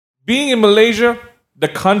being in Malaysia, the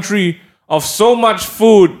country of so much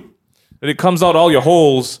food that it comes out all your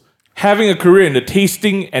holes, having a career in the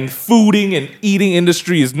tasting and fooding and eating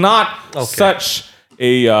industry is not such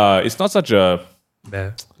a. It's not such a.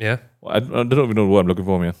 Yeah. I don't even know what I'm looking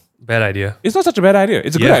for, man. Bad idea. It's not such a bad idea.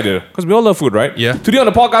 It's a good idea because we all love food, right? Yeah. Today on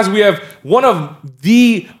the podcast, we have one of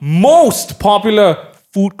the most popular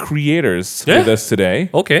food creators with us today.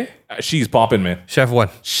 Okay. She's popping, man. Chef 1.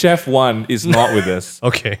 Chef 1 is not with us.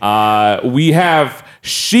 Okay. We have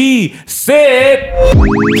She Said.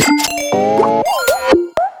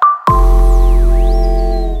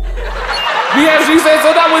 We have She Said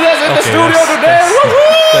So That with us in the studio today.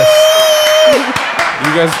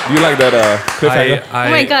 You guys, do you like that cliffhanger? Oh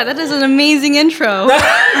my god, that is an amazing intro.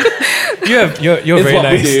 You're It's very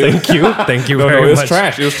what we nice. do. Thank you No, very it was much.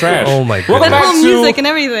 trash. It was trash. Oh my Welcome goodness. back Whole to- music and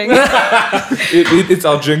everything. It's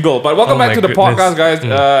our jingle. But welcome Oh back my to the goodness. podcast,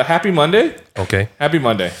 guys. Happy Monday. Okay. Happy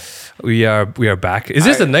Monday. We are back. Is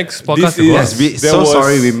this the next podcast? This to go is- out? There was-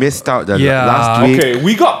 Sorry we missed out the Yeah, last week. Okay,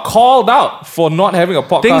 we got called out for not having a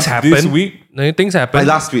podcast Things happen. this week. No, things happen.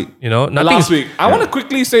 Last week. You know, Last week. I want to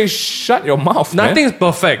quickly say, shut your mouth, man. Nothing's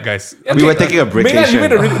perfect, guys. We were taking a Megan, vacation. you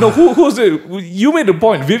made who's it? You made the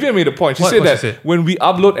point. Vivian made the point. She What- said what that she say? when we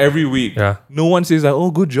upload every week, Yeah. no one says like,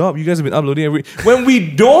 "Oh, good job, you guys have been uploading every week." When we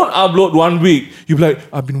don't upload one week, you be like,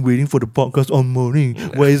 "I've been waiting for the podcast all morning.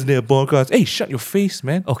 Why isn't there a podcast?" Hey, shut your face,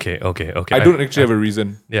 man. Okay. I don't actually have a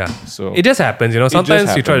reason. Yeah. So- it just happens, you know. just Sometimes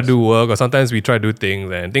you try to happens. do work, or sometimes we try to do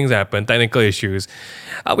things, and things happen. Technical issues.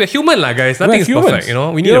 We're human, lah, guys. Nothing is humans. perfect. You know,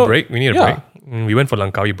 we need a break. We need a break. We went for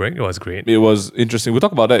Langkawi break. It was great. It was interesting. We'll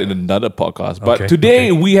talk about that in another podcast. But Okay,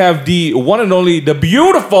 today we have the one and only, the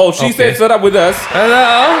beautiful She Said Set Up with us.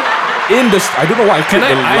 Hello. In the, I don't know why. Can I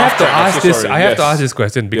have to ask this? I have to ask this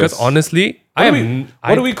question because Yes. honestly,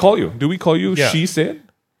 What do we call you? Do we call you Yeah. She Said?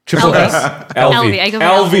 triple LV. S. LV. I go for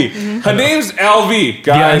LV. LV. Her name's LV, Yeah,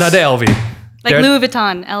 guys. another LV. Like There- Louis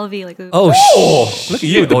Vuitton, LV, like Louis Vuitton. Oh, Oh, look at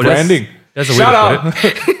you, the that's- branding. That's a way Shout to out. put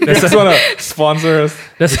it. That's just want to sponsor us.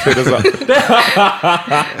 That's, Hit us up.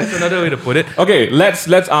 that's another way to put it. Okay, let's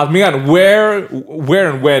ask Megan, where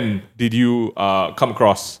and when did you come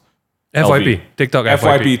across FYP, LV. TikTok,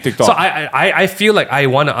 FYP, TikTok. So I feel like I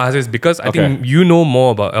want to ask this because I think Okay. you know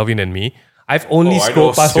more about Elvin than me. I've only I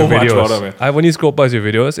scrolled know past so your much videos. about them, man. I've only scrolled past your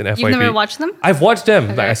videos in FYP. You've never watched them? I've watched them.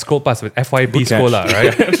 Like Okay. I scrolled past with FYP Good catch. Scholar,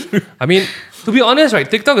 right? I mean, to be honest, right,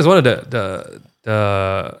 TikTok is one of the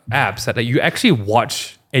apps that you actually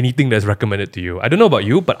watch anything that's recommended to you. I don't know about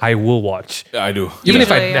you, but I will watch. Yeah, I do. Even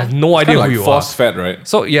if I Usually, yeah. have no idea Kinda who like you force are. fed, right?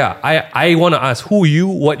 So yeah, I want to ask who you,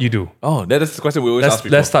 what you do. Oh, that is the question we always ask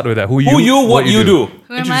people. Let's start with that. Who Who you, what you do.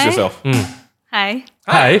 Who am Introduce I? yourself. Hi.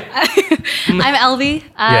 Hi. I'm LV.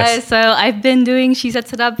 Yes. So I've been doing She Said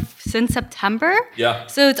Set Up since September. Yeah.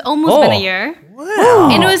 So it's almost been Oh. a year. Wow.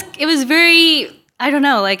 And it was very, I don't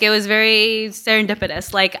know, like it was very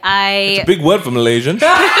serendipitous. Like It's a big word for Malaysian.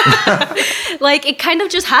 like it kind of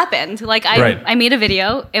just happened. Like Right. I made a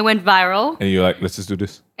video, it went viral. And you're like, let's just do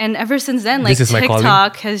this And ever since then, like This is my calling.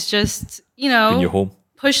 TikTok has just, in your home.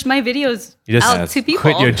 pushed my videos You just out to people.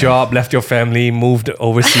 quit your job, left your family, moved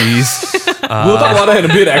overseas. We'll talk about that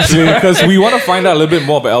in a bit, actually, because we want to find out a little bit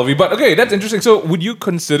more about LV. But okay, that's interesting. So, would you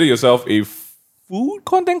consider yourself a food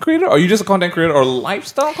content creator? Or are you just a content creator or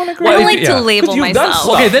lifestyle content I creator? don't Well, like yeah. to label 'Cause you've done myself.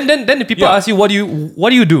 stuff. Okay, then if people Yeah. ask you what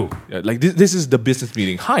do you do? Yeah, like this is the business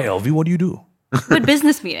meeting. Hi, LV, what do you do? What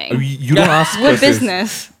business meeting? You don't ask What questions.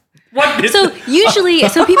 business? What So usually,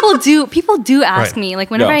 people do ask Right. me, like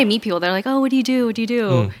whenever Yeah. I meet people, they're like, "Oh, what do you do? What do you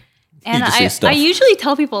do?" And just say I stuff. usually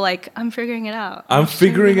tell people like, "I'm figuring it out." I'm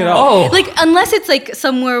figuring it out. Oh, Like unless it's like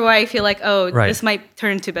somewhere where I feel like, oh, Right. this might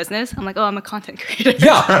turn into business. I'm like, oh, I'm a content creator.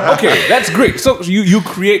 Yeah, okay, that's great. So, you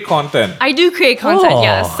create content. I do create content, Oh.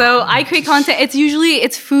 yes. So I create content.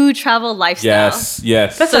 It's food, travel, lifestyle.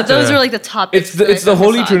 Yes. That's So such those a- are like the topics. It's the that I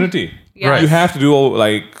holy focus on. trinity. Yes. You have to do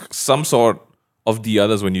like some sort of the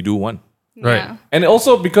others when you do one. Right. Yeah. And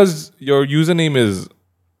also because your username is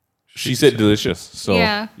She Said Delicious. So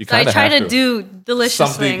Yeah. you So I kind of try have to do delicious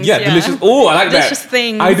something. things. Yeah, delicious. Oh, I like Delicious that.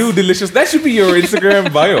 things. I do delicious. That should be your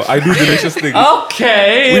Instagram bio. I do delicious things.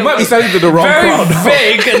 Okay. We might be selling to the wrong very crowd.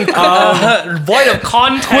 vague and void of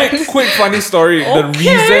context. Quick funny story.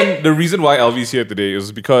 Okay. The reason why LV's here today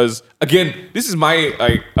is because again, this is my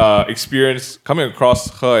experience coming across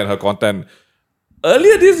her and her content.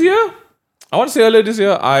 Earlier this year, I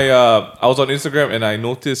was on Instagram and I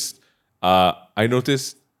noticed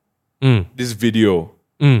this video.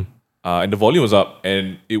 And the volume was up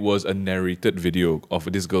and it was a narrated video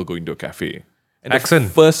of this girl going to a cafe. And Accent.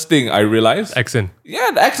 the first thing I realized, Accent. yeah,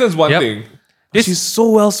 the accent's one Yep. thing. She's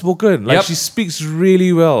so well spoken. Like Yep. she speaks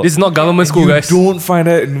really well. This is not government school, you guys. don't find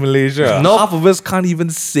that in Malaysia. Nope. Half of us can't even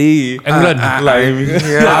say. England.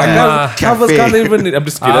 Half of us can't even. I'm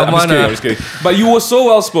just kidding. Amana. I'm just kidding. But you were so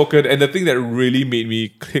well spoken, and the thing that really made me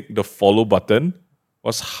click the follow button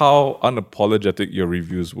was how unapologetic your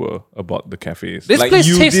reviews were about the cafes. This place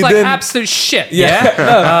you tastes like didn't- absolute shit. Yeah.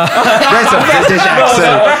 That's a British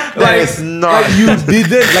accent. That is not. Like you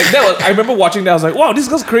didn't like that was. I remember watching that. I was like, "Wow, this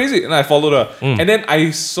girl's crazy," and I followed her. And then I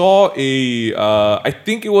saw a, I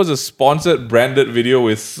think it was a sponsored branded video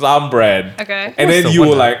with some brand. Okay. And What's then the you one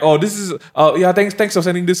were that- like, "Oh, this is, yeah, thanks for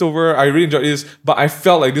sending this over. I really enjoyed this, but I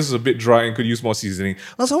felt like this was a bit dry and could use more seasoning."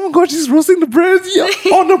 I was like, "Oh my god, she's roasting the bread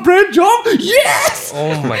on the bread job. Yes."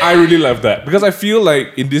 Oh my. I really love that because I feel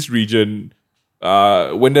like in this region,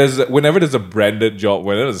 whenever there's a branded job,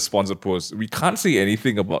 whenever there's a sponsored post, we can't say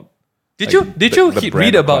anything about. Did like, you did the- you the read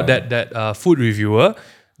brand about client. that food reviewer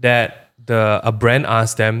that a brand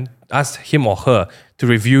asked him or her to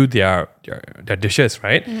review their dishes,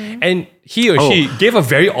 right? And he or she gave a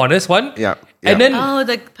very honest one. Yeah, And yeah. then Oh,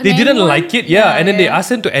 the they Penang didn't one? like it, and then they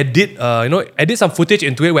asked him to edit some footage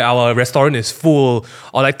into it where our restaurant is full,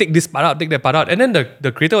 or like take this part out, take that part out, and then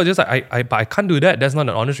the creator was just like, but I can't do that. That's not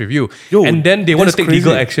an honest review. Yo, and then they want to that's take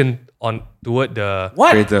legal crazy. action toward the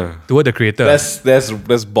What? Creator. toward the creator. That's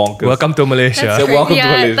bonkers. Welcome to Malaysia. That's welcome to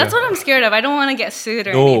yeah, Malaysia. that's what I'm scared of. I don't want to get sued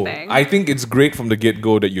or No, anything. I think it's great from the get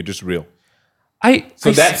go that you're just real.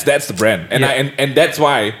 So That's the brand, and Yeah. and that's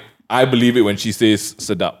why I believe it when she says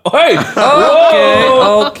 "sedap." Hey,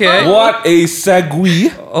 okay. what a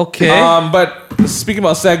segue. Okay. But speaking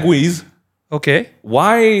about segues, Okay.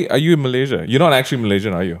 why are you in Malaysia? You're not actually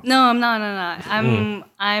Malaysian, are you? No, I'm not.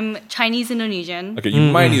 I'm Chinese Indonesian. Okay, you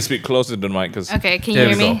might need to speak closer to the mic because. Okay, can you There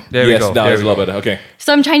hear we go. me? There we Yes, go. now There it's we a lot go. better. Okay.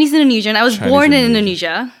 So I'm Chinese Indonesian. I was Chinese born in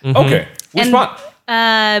Indonesian. Indonesia. Okay. Which And- part?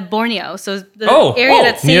 Borneo. So the Oh, area oh,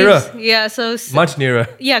 that nearer. saves, yeah, so Much nearer.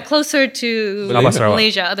 yeah, closer to Sabah, Sarawak.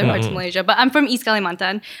 Malaysia, other parts of Malaysia. But I'm from East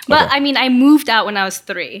Kalimantan. But Okay. I mean, I moved out when I was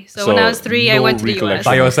 3. So when I was 3, I no went to the US. recollection.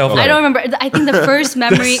 By yourself, I don't remember. I think the first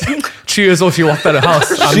memory. 3 years old, she walked out of the house.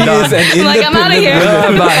 I'm She done. is an independent. Like, I'm outta here.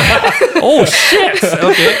 woman. Bye. Oh shit.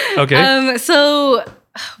 Okay. Okay. So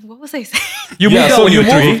what was I saying? you moved out when you were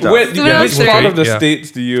 3. moved out. Where, So when I was which part three. of the Yeah.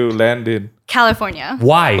 states do you land in? California.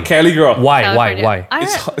 Why? Cali girl. Why? California. Why? I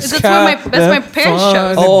It's- don't, it's that's what my parents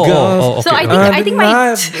chose. Oh, So okay. I think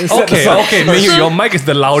my Okay, okay. Man, your mic is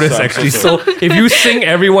the loudest Sorry, actually. sorry. So if you sing,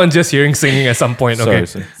 everyone's just hearing singing at some point. Okay.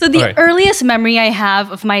 Sorry. So the Alright. earliest memory I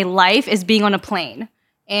have of my life is being on a plane.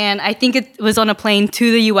 And I think it was on a plane to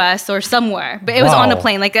the US or somewhere. But it was on a Wow.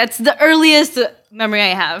 plane. Like that's the earliest memory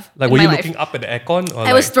I have. Like, in were my you life. looking up at the aircon? Or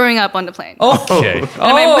I was throwing up on the plane. Okay.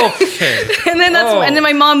 my- Okay. And then and then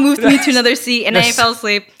my mom moved me to another seat and I That's fell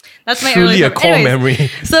asleep. That's my truly earliest a core memory.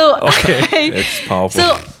 So Okay. It's powerful. So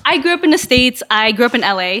I grew up in the States. I grew up in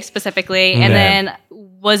LA specifically, and then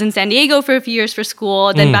was in San Diego for a few years for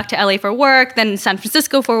school, then back to LA for work, then San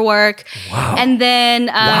Francisco for work. Wow. And then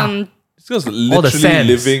This girl's the literally sands.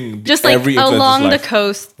 living just like every influencer's along the life.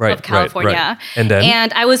 coast Right, of California. right. And then?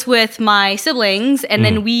 And I was with my siblings, and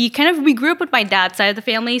then we grew up with my dad's side of the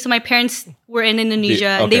family. So my parents were in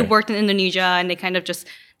Indonesia, and they okay. worked in Indonesia, and they kind of just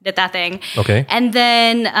did that thing. Okay. And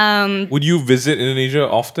then Would you visit Indonesia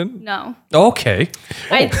often? no. Okay.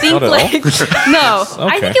 I think not at all? like no.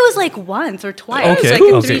 I Okay. think it was like once or twice, Okay. like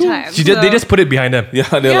okay. 3 times. They so- just put it behind them. Yeah,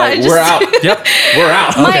 they're Yeah, like, it we're just- out. Yep. We're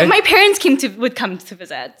out. Okay. My parents would come to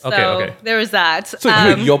visit, so Okay, okay. there was that. So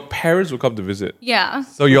wait, your parents will come to visit. Yeah.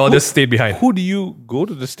 So you all just stayed behind. Who do you go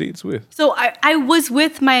to the States with? So I was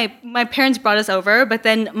with my parents brought us over, but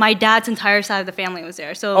then my dad's entire side of the family was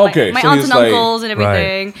there. So Okay, my so aunts he's and like- uncles and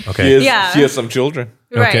everything. Right. Okay. Yeah. Here's some children.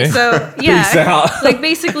 Right. Okay. So Peace yeah, out. like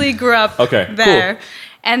basically grew up Okay, cool. there,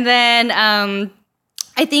 and then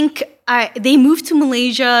I think they moved to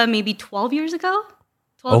Malaysia maybe 12 years ago.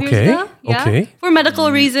 12 Okay, years ago, yeah, okay. for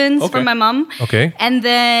medical reasons for Okay. my mom. Okay. And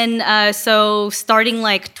then so starting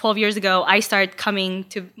like 12 years ago, I started coming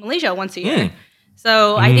to Malaysia once a year.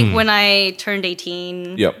 So I think when I turned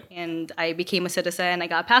 18 Yep. and I became a citizen, I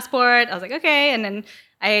got a passport. I was like, okay. And then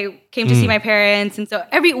I came to see my parents. And so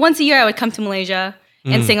once a year, I would come to Malaysia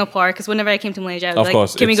and Singapore. Because whenever I came to Malaysia, I was Of like,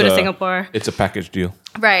 course. can we it's go to a- Singapore? It's a package deal.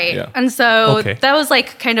 Right. Yeah. And so Okay. that was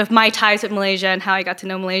like kind of my ties with Malaysia and how I got to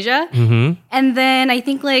know Malaysia. And then I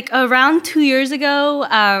think like around 2 years ago,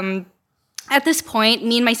 at this point,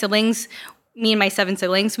 me and my 7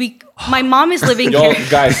 siblings, my mom is living Yo, here.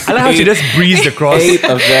 guys. I like how she just breezed across. 8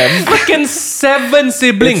 of them. Freaking 7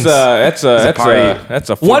 siblings. That's a party.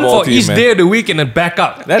 football One for team, each man. day of the week and then back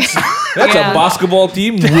up. That's That's Yeah. a basketball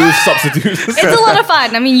team with substitutes. It's a lot of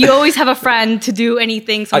fun. I mean, you always have a friend to do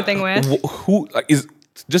anything, something with. Who is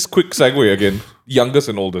just quick segue again? Youngest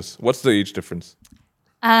and oldest. What's the age difference?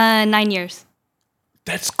 9 years.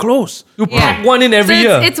 That's close. You Yeah. pop one in every So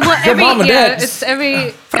year. It's what every mom and yeah. dad. It's every.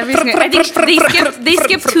 I think they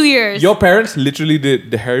skipped 2 years. Your parents literally did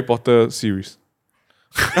the Harry Potter series.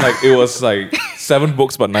 Like it was like 7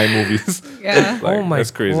 books but 9 movies. Yeah. Like, Oh my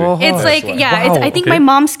that's crazy. God. It's like why. yeah. It's, Wow, I think okay. my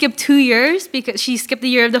mom skipped 2 years because she skipped the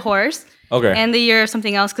year of the horse. Okay. And the year of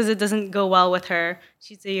something else because it doesn't go well with her.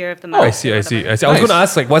 She's the year of the mouse. I see. or I see. whatever. I see. I was Nice. going to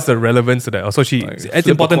ask like, what's the relevance to that? Also, it's Flip a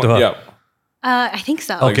important to coin. her. Yeah. I think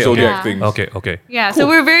so. Like Okay, zodiac yeah. things. Okay. Yeah. So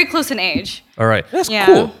we're very close in age. All right. That's Yeah.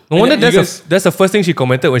 cool. No wonder And then that's the first thing she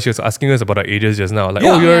commented when she was asking us about our ages just now. Like,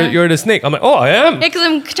 Yeah. oh, Yeah. you're the snake. I'm like, oh, I am. Yeah, because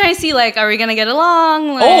I'm trying to see like, are we gonna get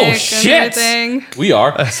along? Like, Oh, and shit. everything. We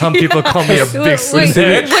are. Some people call me a big Wait,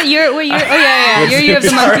 snake. what year? What year? Oh yeah. Your year of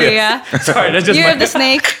the monkey. Yeah. Sorry, that's just Year my. of the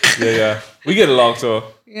snake. Yeah. We get along, so.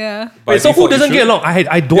 Yeah. by Wait, so who default, you doesn't should. get along?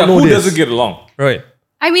 I don't Yeah, know who this. doesn't get along? Right.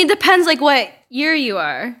 I mean, depends like what year you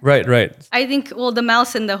are. Right. I think well, the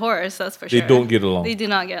mouse and the horse. That's for They sure. don't get along. They do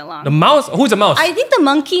not get along. The mouse. Who's the mouse? I think the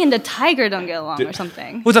monkey and the tiger don't get along or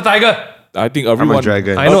something. Who's the tiger? I think I'm everyone. a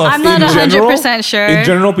dragon. I know. I'm not In general- 100% sure. In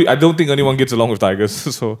general, I don't think anyone gets along with tigers.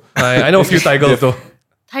 So I know a few tigers though.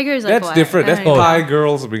 Tiger is like that's what? different. That's I don't know. Thai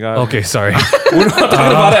girls. Okay, sorry. We're not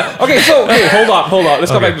talking about that. Okay, so hold on.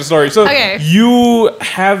 Let's come back to the story. So Okay. you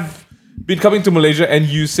have been coming to Malaysia, and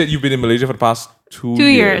you said you've been in Malaysia for the past 2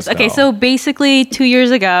 years. Okay, now. so basically 2 years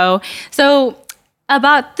ago. So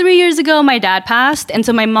about 3 years ago, my dad passed, and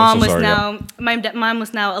so my mom so was sorry, now mom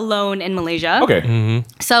was now alone in Malaysia. okay,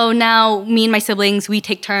 So now me and my siblings we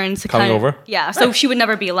take turns to Coming kind of, over? Yeah, so she would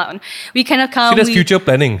never be alone. We kind of come. She does we- future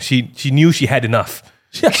planning. She knew she had enough.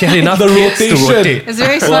 She had enough The kids to rotation. rotate. It's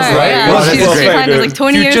very smart. right. Yeah, Well, she, that's she perfect, planned it dude. like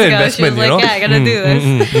 20 years Future ago. She was investment, you like, know? "Yeah, I gotta do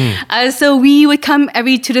this." So we would come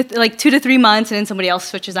every 2 to 3 months, and then somebody else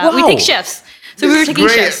switches out. We Wow. take shifts. So we were taking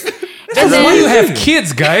great. shifts. That's why you have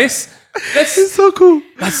kids, guys. That's so cool.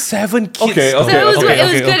 That's 7 kids. Okay, So it was okay, it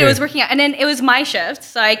was good. okay. It was working out, and then it was my shift.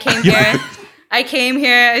 So I came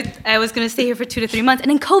here. I was gonna stay here for 2 to 3 months, and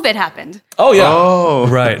then COVID happened. Oh yeah. Oh.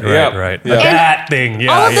 Right. Yeah. That thing.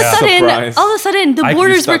 Yeah. all of a sudden, Surprise. the I-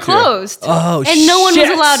 borders were stuck here. closed. Oh, and no one was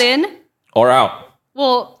shit. allowed in. Or out.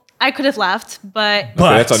 Well, I could have left, but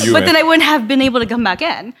Okay, that's on you, but man. then I wouldn't have been able to come back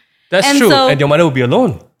in. That's And true. so- And your mother would be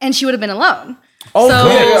alone. And she would have been alone. Oh, So-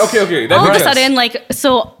 yeah, okay. That All of a makes sense. sudden,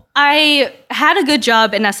 so I had a good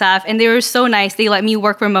job in SF, and they were so nice. They let me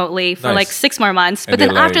work remotely for Nice. like 6 more months. But And then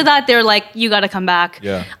they're after like- that, they're like, "You got to come back."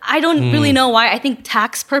 Yeah. I don't really know why. I think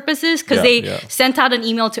tax purposes, because Yeah, they yeah. sent out an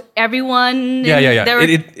email to everyone. Yeah. and there were-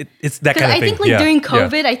 It's that Because kind of I thing. think like Yeah, during yeah.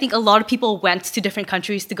 COVID, I think a lot of people went to different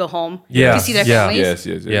countries to go home Yeah, to see their yeah. families.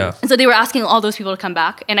 Yes. Yeah. And so they were asking all those people to come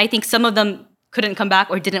back, and I think some of them couldn't come back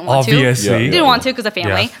or didn't want to. Obviously. Yeah. Didn't want to because of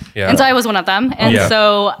family. Yeah. And so I was one of them. And Yeah.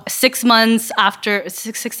 so 6 months after,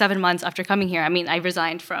 7 months after coming here, I mean, I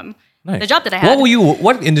resigned from Nice. the job that I had.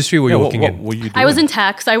 What industry were you Yeah, working what in? were you doing? I was in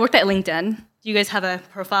tech, so I worked at LinkedIn. Do you guys have a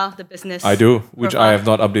profile, the business? I do, which profile? I have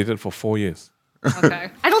not updated for 4 years. Okay.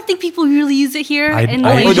 I don't think people really use it here in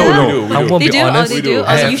I Malaysia. don't know. We do. I won't They be do? Oh, honest. they We do? do. Oh,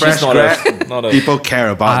 so As you a should fresh not grad, a- not a- people care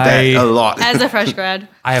about that I- a lot. as a fresh grad.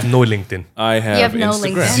 I have no LinkedIn. I have, You have no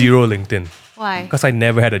Instagram. LinkedIn? Zero LinkedIn. Why? Because I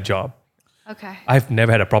never had a job. Okay. I've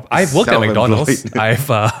never had a proper. I've worked at Self-employed. McDonald's. I've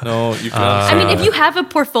No, you can. I mean, if you have a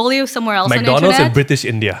portfolio somewhere else on the McDonald's internet, and British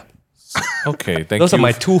India. Okay, thank Those you. are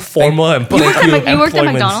my 2 former You worked at employments. you worked at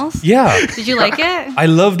McDonald's? Yeah, Did you like it? I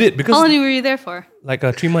loved it because How long were you there for? like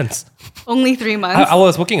 3 months. Only 3 months. I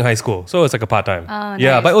was working in high school, so it's like a part time. Oh,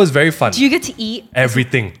 Yeah, nice. but it was very fun. Do you get to eat?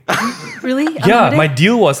 Everything. Really? Yeah, Unlimited? my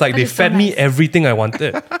deal was like That they is so fed me nice. everything I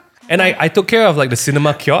wanted. And I took care of like the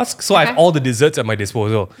cinema kiosk, so I have Okay. all the desserts at my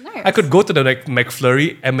disposal. Nice. I could go to the like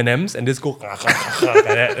McFlurry M&Ms and just go like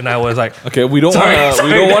that, and I was like, Okay, we don't Sorry, want to. We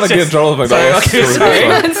sorry, don't want to that's get in trouble with sorry,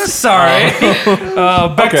 McDonald's. okay, sorry.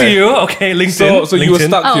 Back to Okay. you. Okay, LinkedIn. So you were LinkedIn.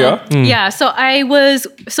 stuck here. Yeah,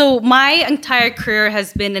 so my entire career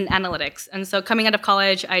has been in analytics. And so coming out of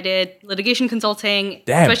college, I did litigation consulting,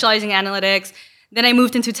 Damn. specializing in analytics. Then I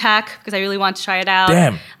moved into tech because I really wanted to try it out.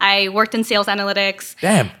 Damn. I worked in sales analytics.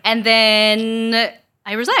 Damn. And then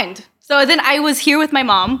I resigned. So then I was here with my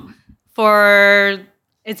mom for,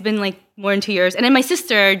 it's been like more than 2 years. And then my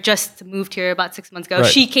sister just moved here about 6 months ago.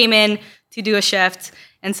 Right. She came in to do a shift.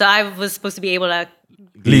 And so I was supposed to be able to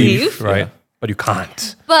Leave, right? But you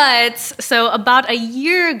can't. But so about a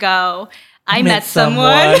year ago, I met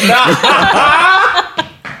someone.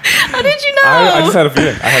 How did you know? I just had a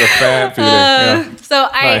feeling. I had a fan feeling. Yeah. So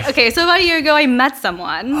Nice. so about a year ago I met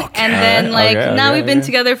someone, and then now we've been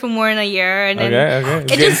together for more than a year, and then Okay. It's it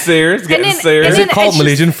getting just- serious. and Getting then- serious. and Is then it called it's just-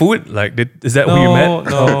 Malaysian food? Like, is that who you met?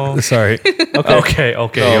 No. Oh, sorry. Okay.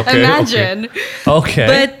 Imagine. Okay.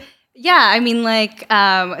 But yeah, I mean, like,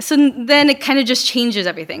 so then it kind of just changes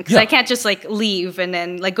everything because I can't just like leave and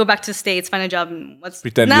then like go back to the States, find a job, and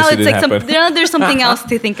Pretend now this it's like didn't happen. there's something else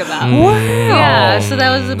to think about. Yeah, so that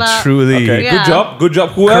was about Truly. Okay, Yeah. good job.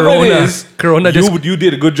 Whoever Corona. it is, Corona you, just- you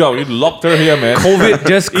did a good job. You locked her here, man. COVID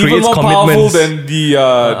just Even creates more powerful commitments. than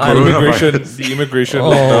the immigration Oh.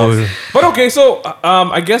 lockdowns. But okay, so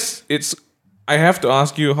I guess I have to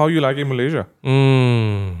ask you how you like in Malaysia.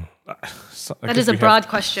 that is a broad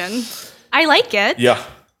question. I like it. Yeah,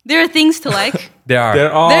 There are things to like. There are.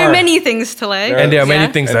 there are. There are many things to like. And there are many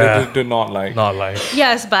Yeah. things and that they do not like. not like.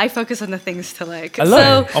 Yes, but I focus on the things to like. I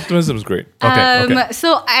love it. Optimism is great.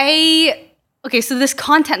 Okay. So this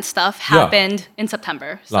content stuff happened in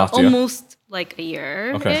September. So Last year. almost like a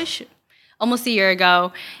year-ish. Almost a year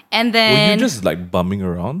ago. And then Were you just like bumming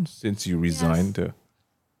around since you resigned?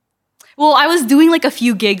 well, I was doing like a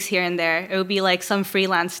few gigs here and there. It would be like some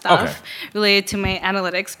freelance stuff Okay. related to my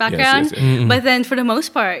analytics background. yes. But then for the most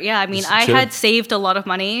part, yeah, I mean, I chill. had saved a lot of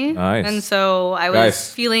money. Nice. And so I was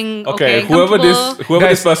Guys, feeling Okay, okay, whoever comfortable.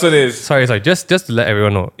 this person is Sorry. Just to let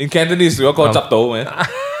everyone know. in Cantonese, we all call chap to, man.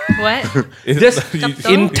 What? Just Chap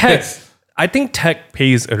to? in tech, Yes. I think tech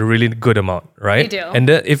pays a really good amount, right? They do. And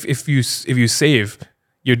then if you save,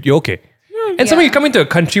 you're okay. And some Yeah. you come into a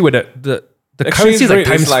country where the Exchange currency is like rate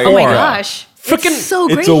is times like- Oh my 4. gosh. Freaking- it's so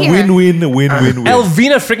great It's a here. win-win.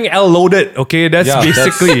 Elvina freaking L loaded. Okay, that's Yeah, that's-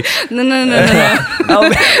 basically No.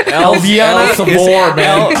 Elviana El Sabor,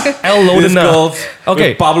 man. L loaded This now. girl's Okay.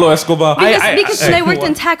 with Pablo Escobar. Because when I worked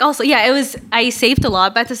in tech also, I saved a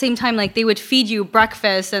lot, but at the same time, like they would feed you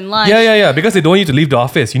breakfast and lunch. Yeah. Because they don't want you to leave the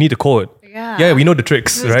office. You need to code. Yeah. we know the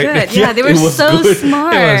tricks, It was right? good. Yeah, they were it was so good.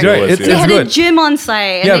 smart. It was, right. It was, It's They had good. a gym on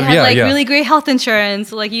site, and Yeah, they had yeah, like yeah. really great health insurance.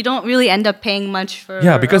 So like you don't really end up paying much for.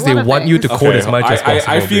 Yeah, because a they lot of want you to things. code as much as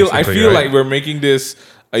possible. I feel basically, right? like we're making this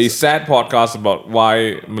a sad podcast about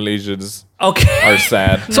why Malaysians Okay. are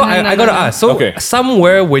sad. So I gotta ask. So Okay.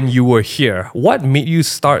 somewhere when you were here, what made you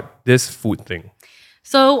start this food thing?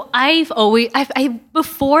 So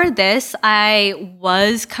before this, I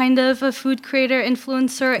was kind of a food creator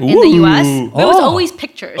influencer in the US. But it was Oh. always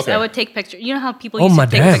pictures. Okay. I would take pictures. You know how people Oh, used to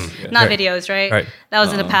take madame. pictures, not Right. videos, right? Right. That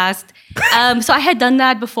was in the past. So I had done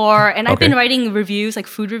that before, and I've Okay. been writing reviews, like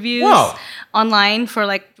food reviews, Wow. online for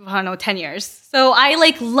like 10 years. So I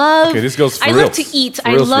like love. Okay, this goes for I love reals. to eat. For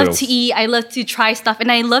I reals, love reals. to eat. I love to try stuff, and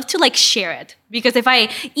I love to like share it. Because if I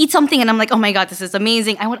eat something and I'm like, oh my god, this is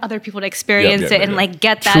amazing, I want other people to experience yep, it yep, and yep. like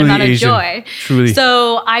get that Truly amount of Asian. joy. Truly.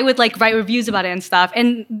 So I would like write reviews about it and stuff.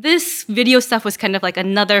 And this video stuff was kind of like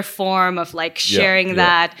another form of like sharing yeah.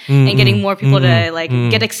 that and getting more people to like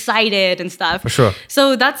get excited and stuff. For sure.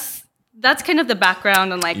 So that's kind of the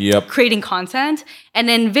background on like Yep. creating content. And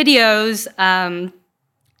then videos,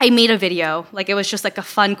 I made a video. Like it was just like a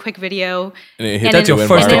fun, quick video. And it hit- And That's then- your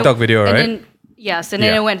first and then- TikTok video, and right? then- yes, and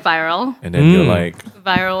then Yeah. it went viral And then you're like,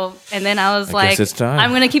 and then I was I like, guess it's time.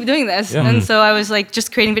 I'm gonna keep doing this. Yeah. And so I was like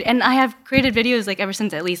just creating and I have created videos like ever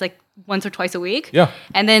since, at least like once or twice a week. Yeah.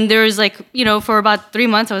 And then there was like, for about 3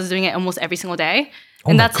 months I was doing it almost every single day.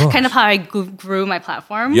 And my that's gosh. kind of how I grew my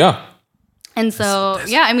platform. yeah. And so,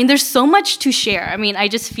 yeah, I mean, there's so much to share. I mean, I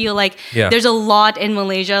just feel like Yeah. there's a lot in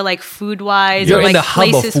Malaysia, like food-wise, You're or in like the hub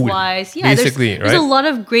of places food, wise. Yeah, basically, there's a right? lot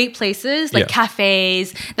of great places, like Yeah.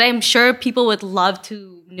 cafes, that I'm sure people would love to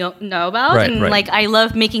know about. Right, and right. like, I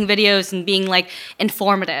love making videos and being like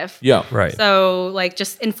informative. Yeah. Right. So like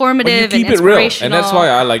just But you informative keep and it real. inspirational. And that's why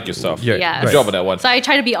I like your stuff. Yeah. Yes. Good Right. job with that one. So I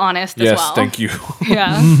try to be honest as Yes, well. thank you.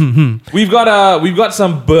 Yeah. we've got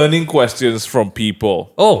some burning questions from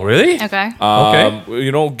people. Oh, really? Okay.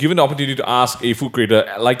 Given the opportunity to ask a food creator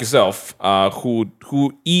like yourself,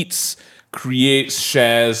 who eats, creates,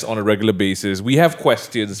 shares on a regular basis, we have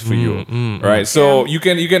questions for you, right? So you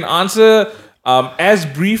can answer as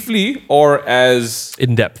briefly or as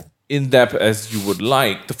In depth. in depth as you would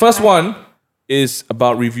like. The first one is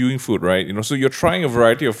about reviewing food, right? So you're trying a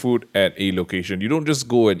variety of food at a location. You don't just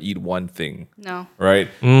go and eat one thing, No. right?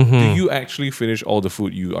 Mm-hmm. Do you actually finish all the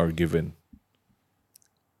food you are given?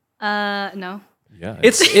 No. Yeah,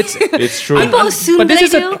 It's it's true. People assume but this that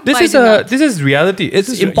is I do, but I do not. this is reality.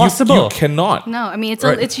 It's You- impossible. You cannot. No, I mean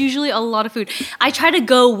Right. it's usually a lot of food. I try to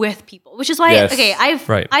go with people, which is why Yes. I've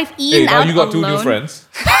Right. I've Hey, eaten now out you got two alone. new friends.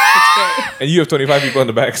 It's great. And you have 25 people in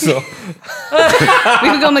the back, so We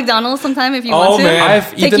could go McDonald's sometime if you Oh, want to. man. I've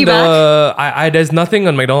Take eaten you the. There's nothing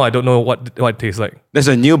on McDonald's. I don't know what it tastes like. There's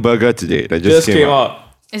a new burger today that just, just came out.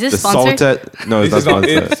 Is this The sponsored? salted. No, it's not This is not,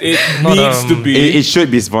 sponsored. it Not, needs to be. It should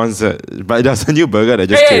be sponsored, but there's a new burger that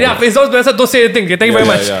just Hey, came yeah, out. please don't say anything. Okay, thank you very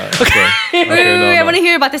much. Okay. Wait, I want to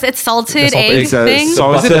hear about this. It's salted egg It's a thing.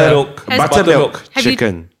 salted Buttermilk. buttermilk Have you-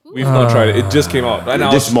 chicken. We've not tried it. It just came out. And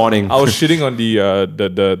I This was, morning. I was shitting on the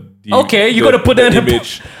Okay, you gotta put the that in the-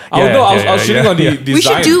 image. Yeah, I was shitting on the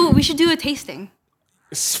design. We should do a tasting.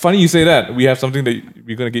 It's funny you say that. We have something that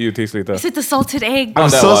we're gonna get you a taste later. Is it the salted egg? I'm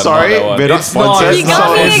Not that so one, not sorry. that one. We're not It's not. sponsored. He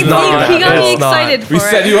got me, It's he not. got me It's not. excited for We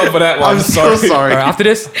set it. you up for that one. I'm so sorry. All right, after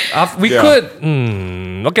this, we Yeah. could.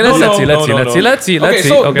 Okay, let's see. Okay,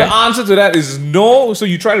 so the answer to that is no. So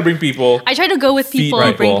you try to bring people. I try to go with people,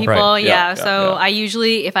 Feed bring people. people. Right. Yeah. Yeah, So yeah. I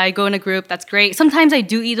usually, if I go in a group, that's great. Sometimes I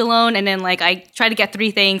do eat alone, and then like I try to get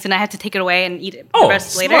 3 things, and I have to take it away and eat it the Oh,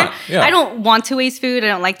 rest smart. later. Yeah. I don't want to waste food. I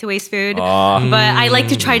don't like to waste food, but I like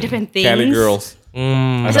to try different things. Cali girls.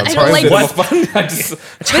 I don't like What? Fun. I just,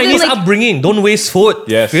 Chinese like- upbringing. Don't waste food.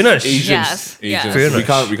 yes. Finish. Asians. Yes, Asians. yes.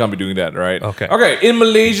 Finish. We can't be doing that, right? Okay. Okay. In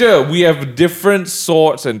Malaysia, we have different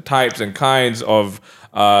sorts and types and kinds of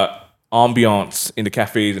ambiance in the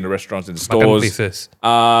cafes, in the restaurants, in the Makan stores. places.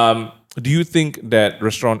 Do you think that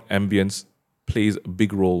restaurant ambience plays a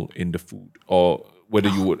big role in the food, or whether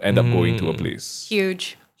you would end up going to a place?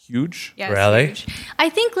 Huge. Huge. Yes, Really? huge. I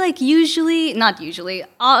think like not usually,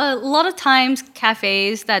 a lot of times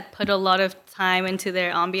cafes that put a lot of time into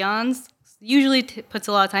their ambiance usually puts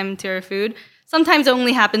a lot of time into their food. Sometimes it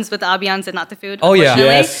only happens with the ambiance and not the food. Oh, yeah.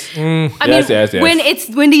 unfortunately. Yes. I Yes, mean, yes.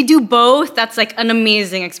 when they do both, that's like an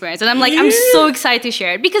amazing experience, and I'm so excited to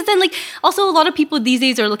share it because then like also a lot of people these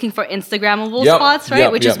days are looking for Instagrammable Yep, spots, right?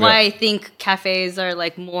 yep, Which yep, is why yep. I think cafes are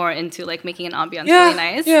like more into like making an ambiance Yeah. really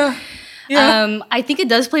nice. Yeah. I think it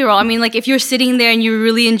does play a role. I mean, like if you're sitting there and you're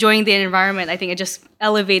really enjoying the environment, I think it just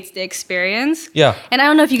elevates the experience. Yeah. And I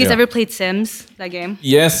don't know if you guys Yeah. ever played Sims, that game.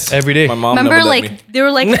 Yes. Every day. My mom Remember, never let like me. there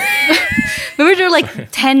were like, remember there were like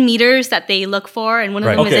 10 meters that they look for, and one of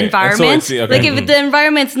Right. them Okay, is and so environment. it's- okay. Like if the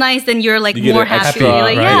environment's nice, then you're like You get more an happy. extra,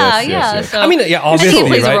 Like right? yeah, Yes, yeah. yes, yes. So I mean, yeah, I think it obviously,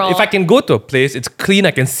 plays a right? role. If I can go to a place, it's clean,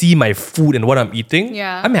 I can see my food and what I'm eating.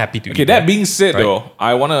 Yeah. I'm happy to Okay, eat that being said, Right. though,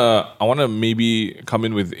 I wanna maybe come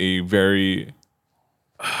in with a very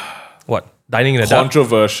What? Dining in the dark?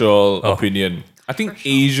 controversial Oh. opinion. I think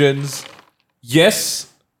Asians, yes,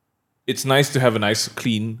 it's nice to have a nice,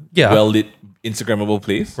 clean, Yeah. well lit, Instagrammable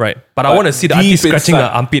place. Right. But I want to see the auntie deep scratching her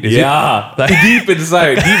inside- armpit, is yeah, it? Like- deep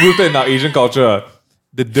inside, deep rooted in our Asian culture,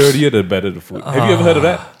 the dirtier the better the food. Have you ever heard of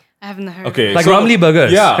that? I haven't heard. Okay, Like so- Ramly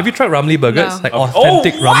burgers. Yeah. Have you tried Ramly burgers? No. Like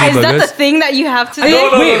authentic Oh, Ramly Is that burgers? the thing that you have to do? Hey,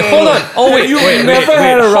 wait, hold on. Oh, wait, You've wait, never wait,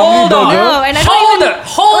 had a wait. Ramly Hold on. burger? No, and I don't Hold even, it.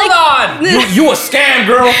 Hold on. You a scam,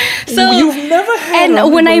 girl. So You've never had. a And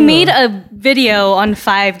Ramly when I burger. made a video on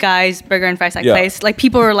Five Guys Burger and Fries Yeah. place, like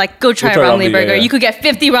people were like, "Go try a try Ramly Ramly, burger. yeah. You could get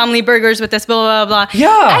 50 Ramly burgers with this." Blah blah blah. Yeah.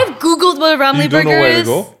 I've googled what a Ramly You don't burger know where to is.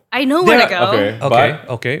 go? I know where to go. Okay. Okay, but-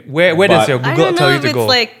 okay. Where does but- your I Google don't tell know you if to it's go?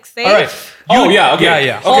 like safe. All right. Oh yeah, okay. Yeah,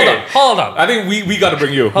 yeah. Okay. Hold on. I think we got to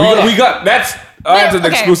bring you. Hold on. We got that's an okay.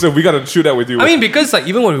 exclusive. We got to shoot that with you. I mean, because like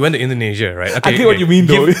even when we went to Indonesia, right? Okay, I get what you mean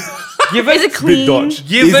though. Given, Is it Big clean? dodge.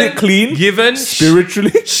 given, Is it clean? Given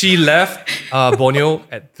Spiritually? she left Borneo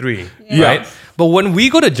at 3, Yeah. right? But when we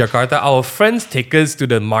go to Jakarta, our friends take us to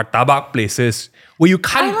the martabak places where you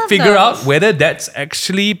can't love figure out those. whether that's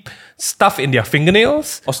actually stuff in their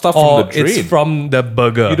fingernails Or stuff from the it's drain. from the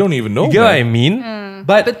burger. You don't even know, You get what man. I mean?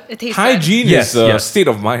 But, But it tastes Hygiene Yes, is a yes. state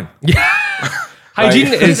of mind. hygiene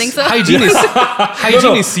Like- is You think so?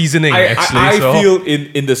 hygiene is seasoning actually. I so. feel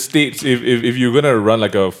in the States, if you're gonna run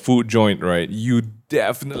like a food joint, right, you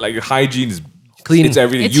definitely like hygiene is Clean. It's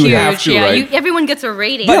everything. It's you huge. have to, yeah, right? everyone gets a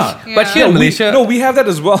rating. Yeah. But here in Malaysia, we have that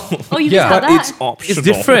as well. Oh, you Yeah. guys have but that? it's optional. it's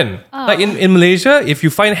different. Like in Malaysia, if you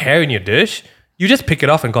find hair in your dish, you just pick it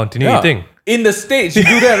off and continue Yeah. eating. In the States, you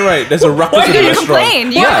do that right. There's a ruckus in the You restaurant.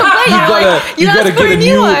 complain. You complain. You You're gotta, like, you gotta ask for get a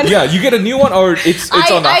new one. Yeah, you get a new one, or it's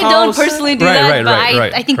on the I house. don't personally do Right, that, right, but right,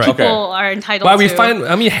 right, I think right. people Okay. are entitled But to. we find,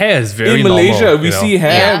 I mean, hair is very In Malaysia, normal, we you know. see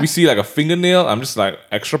hair, Yeah. we see like a fingernail. I'm just like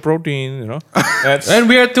extra protein, you know. That's, And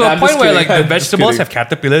we are to a I'm just point where like kidding. the I'm just vegetables kidding. have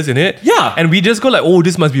caterpillars in it. Yeah. And we just go like, oh,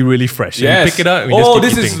 this must be really fresh. And Yes. we pick it up and we oh, just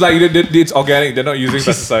this keep is eating. like it's organic. They're not using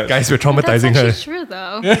pesticides. Guys, we're That's traumatizing her. actually true,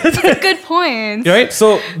 though. That's a good point. Right?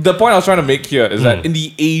 So the point I was trying to make here is Hmm. that in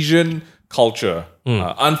the Asian culture,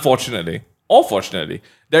 unfortunately or fortunately,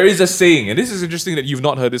 there is a saying, and this is interesting that you've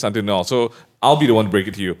not heard this until now. So I'll be the one to break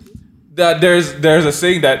it to you. That there's a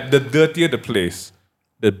saying that the dirtier the place,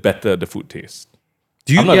 the better the food tastes. Do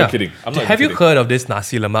I'm not kidding. I'm not Have you kidding. heard of this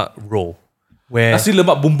nasi lemak roll? Where Nasi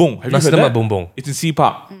lemak bumbung. Have Nasi you heard lemak that? bumbung. It's in Sea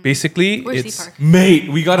Park. basically Where's it's the park? Mate,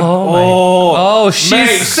 we gotta. Oh, she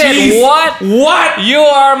mate, said she's- what? What? You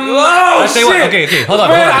are Oh, I'll tell you what, shit. okay, hold on.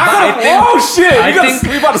 Man, hold on. But I think- oh shit! I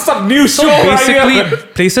think- We about to start a new so show right basically, here.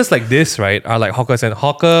 places like this, right, are like hawkers and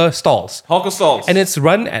hawker stalls. Hawker stalls And it's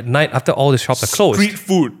run at night after all the shops are closed. street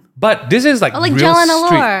food. But this is like Oh, like real Jalan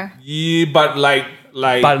street. Alor. Yeah, but like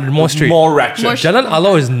But more street. more ratchet. More Jalan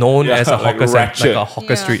Alor is known Yeah, as a like hawker center, ratchet. like a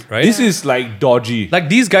hawker Yeah. street, right? This is like dodgy. like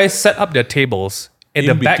these guys set up their tables in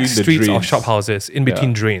the back between the streets of drains. shop houses, in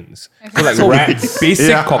between drains. So like rats, Basic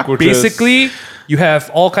Yeah. cockroaches. Basically, you have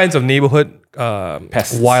all kinds of neighborhood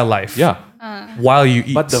Pests. wildlife. Yeah, While you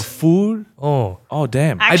eat. but the food. oh, Oh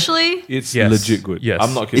damn! Actually, It's Yes. legit good. Yes.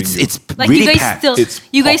 I'm not kidding It's you. it's like really you guys packed. still, It's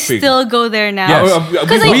you guys popping. still go there now. Yes.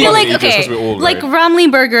 Because I feel like okay, we're old, like right?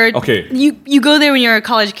 Ramly Burger. Okay. you go there when you're a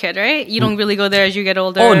college kid, right? You don't really go there as you get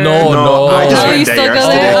older. oh no, no. I just Oh, went you there still go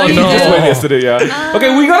yesterday. there? Oh, you no. do? Just went yesterday, yeah. Okay,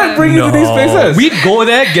 we gotta bring you to these places. We go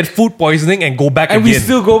there, get food poisoning, and go back and again. we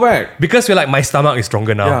still go back. because we're like, my stomach is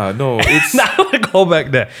stronger now. Yeah, no, it's Now I want to go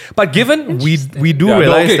back there. But given we do yeah, no,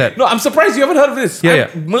 realize okay. that. No, I'm surprised you haven't heard of this. Yeah, yeah.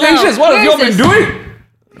 Malaysians, No, what have where y'all is been this? doing?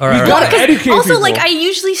 All right, We all gotta right. educate Also, people. like I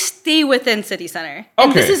usually stay within city center, and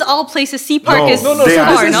Okay. this is all places. Sea Park No, is no, they so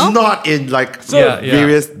are, far, this no? is not in like Yeah, yeah.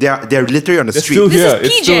 various. They're literally on the It's street. still This here. is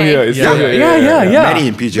It's still PJ. here. It's Yeah, still here. yeah. Many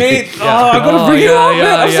in PJ. Mate, Yeah. I gotta bring it yeah, on, man.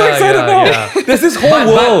 yeah, I'm so yeah, excited yeah, now. yeah. There's this whole But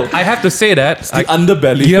world. I have to say that The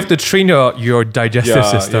underbelly. you have to train your digestive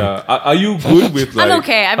system. Yeah. Are you good with like? I'm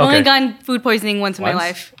okay. I've only Okay. gotten food poisoning once in my Once?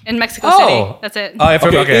 life in Mexico Oh. City. That's it.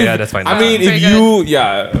 Okay, if- yeah, that's fine. I mean, Very if you,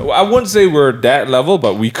 I wouldn't say we're that level,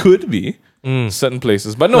 but we could be certain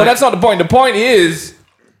places. But no, Like- that's not the point. The point is,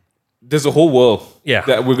 there's a whole world Yeah.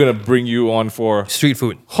 that we're gonna bring you on for. street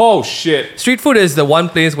food. Oh shit! Street food is the one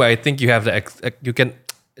place where I think you have you can.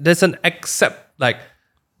 There's an accept like.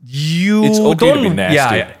 You It's okay to don't be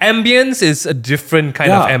nasty. Yeah, ambience is a different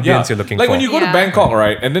kind of ambience you're looking like for. when you go to Yeah. Bangkok,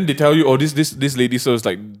 right, and then they tell you, oh, this lady serves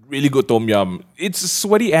like really good tom yum. It's a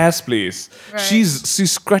sweaty ass place. Right. She's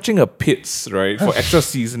scratching her pits, right, for extra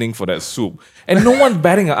seasoning for that soup, and no one's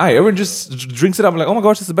batting an eye. Everyone just drinks it up like, oh my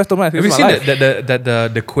gosh, this is the best tom yum I've have you tasted in seen my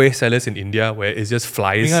life. the kueh sellers in India where it's just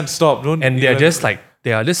flies You can't stop, don't. and they're just like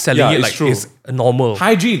they are just selling Yeah, it it's like true. it's normal.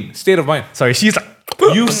 hygiene, state of mind. Sorry, she's like.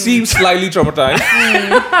 You seem slightly traumatized.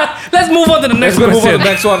 Let's move on to the next Let's go move on question. to the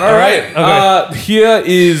next one. All right. Okay. Here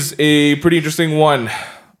is a pretty interesting one.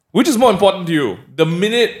 Which is more important to you? The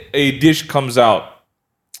minute a dish comes out,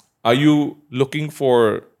 are you looking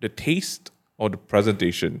for the taste or the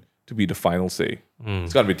presentation to be the final say?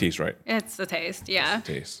 It's got to be taste, right? It's the taste, yeah.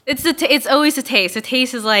 Taste. It's always the taste. The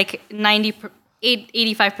taste is like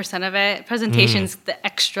 85% of it. Presentation's the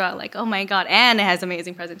extra, like, oh my God. And it has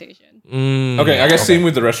amazing presentation. Okay, I guess same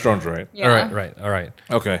with the restaurants, right? Yeah. All right.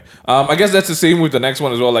 Okay. I guess that's the same with the next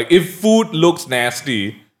one as well. Like, if food looks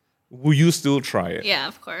nasty, will you still try it? Yeah,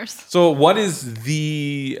 of course. So, what is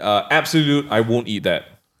the absolute? I won't eat that.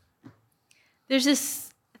 There's this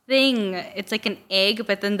thing. It's like an egg,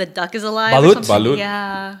 but then the duck is alive. Balut? Or something. Balut?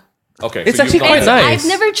 Yeah. Okay, It's so actually you've quite not- nice. I've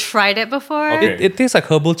never tried it before. Okay. It tastes like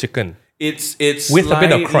herbal chicken. It's With a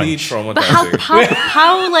bit of slightly crunch. traumatizing. But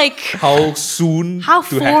how like How soon? how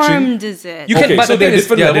to hatching? formed is it? You can- Okay, but so the there are thing is,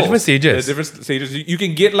 different yeah, levels. different stages. There's different stages. You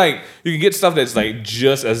can get stuff that's like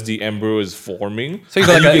just as the embryo is forming. So you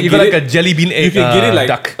got like can you got get like a jelly bean egg. You can get it like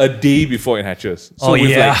duck. a day before it hatches. So Oh, with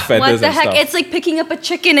yeah. like feathers What the and heck? stuff. It's like picking up a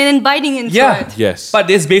chicken and then biting into Yeah. it. Yes.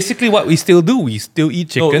 But it's basically what we still do. We still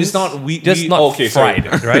eat chicken. no, it's not. We just we, not okay, sorry.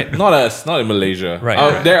 fried, right? Not us. Not in Malaysia. Right,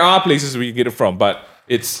 right. There are places we can get it from, but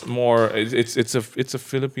it's more. It's a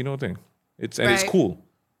Filipino thing. It's Right. cool.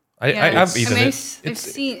 I've eaten I mean, it. I've seen. I've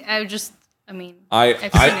seen I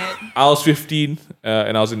it. I was 15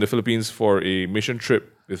 and I was in the Philippines for a mission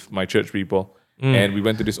trip with my church people. And we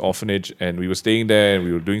went to this orphanage and we were staying there and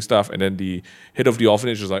we were doing stuff. And then the head of the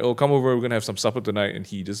orphanage was like, oh, come over. We're going to have some supper tonight. And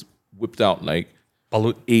he just whipped out like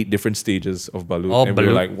Balut. 8 different stages of balut. Oh, and we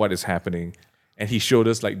were balut. like, what is happening? And he showed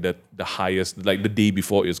us like the highest, like the day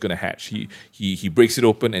before it was going to hatch. He breaks it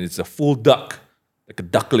open and it's a full duck, like a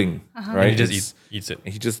duckling, right? And he just It's- eats it.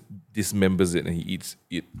 and he just dismembers it and he eats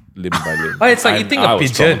it limb by limb. But it's like eating a I was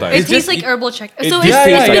pigeon. traumatized. It It's tastes just- like herbal chicken. It So just it's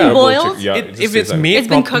tastes been like herbal boiled. chicken. Yeah, it just If tastes it's like- made It's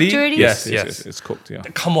been properly, cooked already? yes, It's cooked. Yeah.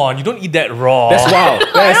 Come on, you don't eat that raw. That's wild.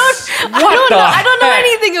 That's I don't know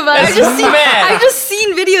anything about it. mad. I've just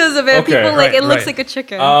seen videos of it. Okay, People like it right, looks right. like a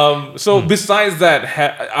chicken. So besides that,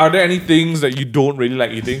 are there any things that you don't really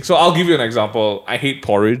like eating? So I'll give you an example. I hate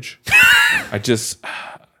porridge. I just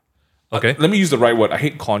Okay. let me use the right word. I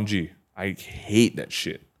hate congee. I hate that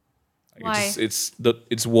shit. Like, Why?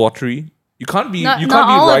 It's watery. You can't be Not be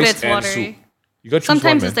all of rice it's and watery. soup. You got to choose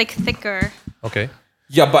Sometimes one, it's man. like thicker. Okay.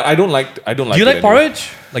 Yeah, but I don't like. Do you it like anyway. porridge?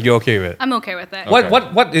 Like you're okay with it? I'm okay with it. Okay.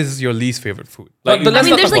 What is your least favorite food? Like, But I let's I mean,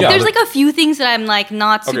 not there's talk like about there's it. like a few things that I'm like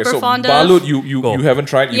not super Okay, so fond of. balut, you Go. haven't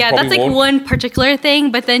tried. You Yeah, probably that's like won't. one particular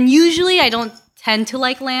thing. But then usually I don't tend to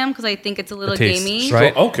like lamb because I think it's a little taste, gamey.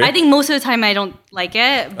 right? So, okay. I think most of the time I don't like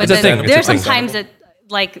it. But It's a then thing, it's a there's some thing. times that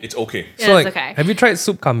like It's okay. it's So like, okay. have you tried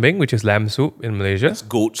soup kambing, which is lamb soup in Malaysia?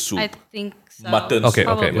 Goat soup. I think so. Mutton Okay,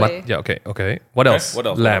 soup. okay, Probably. okay. What else? what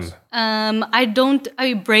else? Lamb. What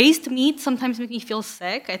else? Braised meat sometimes make me feel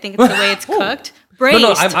sick. I think it's the way it's cooked. Braised,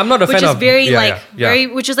 No, I'm not a which fan is of- very yeah, like yeah. very,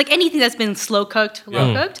 which is like anything that's been slow cooked,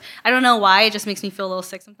 low cooked. I don't know why it just makes me feel a little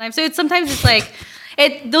sick sometimes. So it's like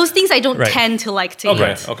those things I don't Right. tend to like to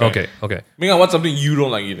Okay, eat. Okay. Minga, what's something you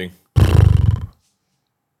don't like eating?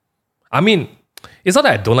 I mean, it's not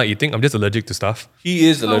that I don't like eating. I'm just allergic to stuff. He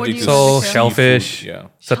is what do allergic you to So allergic to? shellfish, seafood, yeah.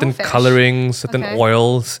 certain Shellfish. colorings, certain Okay.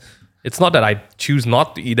 oils. It's not that I choose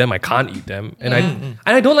not to eat them. I can't eat them, and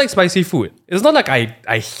I don't like spicy food. It's not like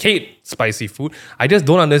I hate spicy food. I just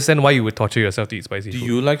don't understand why you would torture yourself to eat spicy Do food.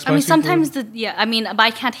 you like spicy I mean, food? sometimes but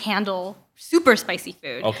I can't handle super spicy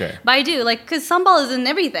food. Okay. But I do, like, because sambal is in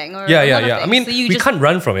everything. Or Yeah. a lot of I things. mean, So you we just, can't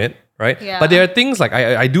run from it, right? Yeah. But there are things like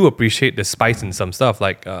I do appreciate the spice in some stuff.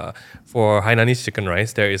 Like for Hainanese chicken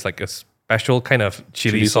rice, there is like a special kind of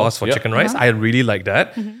chili sauce for yep. chicken rice. I really like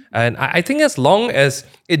that. Mm-hmm. And I think as long as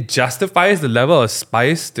it justifies the level of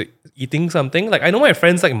spice to eating something, like I know my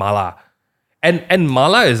friends like mala. And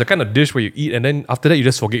mala is the kind of dish where you eat and then after that you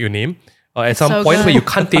just forget your name. At some so point good. where you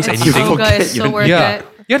can't taste It's anything. so good. It's so worth yeah. it.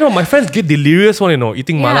 Yeah, no, my friends get delirious when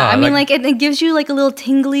eating Yeah, mala. I mean, like it gives you like a little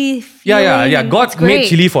tingly feeling. Yeah. and God it's great. made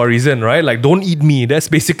chili for a reason, right? Like, don't eat me. That's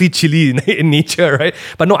basically chili in nature, right?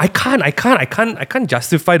 But no, I can't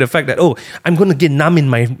justify the fact that I'm gonna get numb in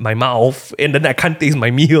my mouth and then I can't taste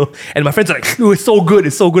my meal. And my friends are like, it's so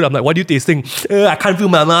good. I'm like, what are you tasting? I can't feel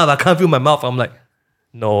my mouth. I can't feel my mouth. I'm like,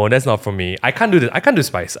 no, that's not for me. I can't do this. I can't do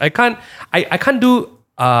spice. I can't do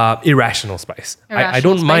irrational spice. I Irrational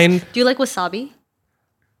don't spice. mind. Do you like wasabi?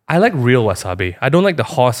 I like real wasabi. I don't like the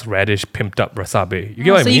horseradish pimped up wasabi. You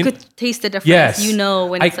get what I so mean? you could taste the difference. Yes. You know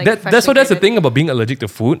when it's like that's freshly the grated. thing about being allergic to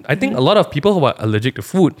food. I think a lot of people who are allergic to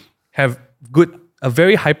food have a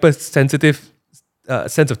very hypersensitive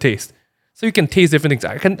sense of taste. So you can taste different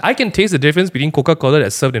things. I can taste the difference between Coca-Cola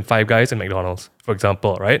that's served in Five Guys and McDonald's, for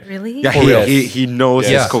example, right? Really? Yeah, real. he knows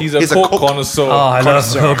Yeah. his Coke. He's a Coke connoisseur. Oh, I love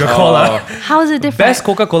Coca-Cola. How is it different? Best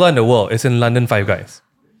Coca-Cola in the world is in London Five Guys.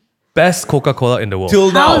 Best Coca-Cola in the world.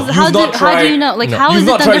 Till now, How do you know? Like, how is You've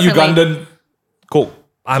it not done tried differently? Ugandan Coke.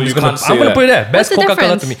 I'm So gonna that. put it there. Best the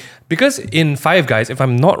Coca-Cola to me. difference? Because in Five Guys, if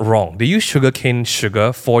I'm not wrong, they use sugarcane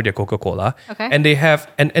sugar for their Coca-Cola. Okay. And they have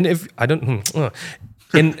and if I don't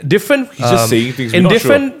in different He's just saying things, we're in not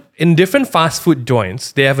different in different fast food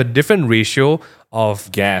joints, they have a different ratio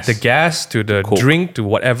of Gas. the gas to the Coke. drink to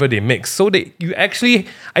whatever they mix. So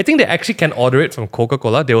I think they actually can order it from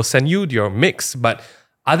Coca-Cola. They will send you your mix, but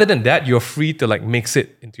other than that, you're free to like mix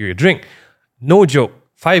it into your drink. No joke.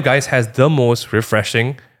 Five Guys has the most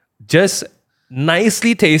refreshing, just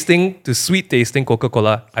nicely tasting to sweet tasting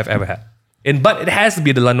Coca-Cola I've ever had. But it has to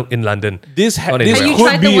be in London. This Not this Have you could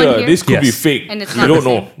tried the be one here? this could be Yes. fake. And it's we not don't the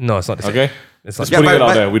know. same. No, it's not the same. Okay, It's not Just putting it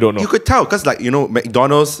out there. We don't know. You could tell because, like,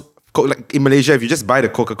 McDonald's, like in Malaysia, if you just buy the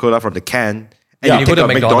Coca-Cola from the can and Yeah. you You take go a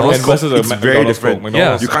to McDonald's And Coke, versus a it's very McDonald's different. Coke.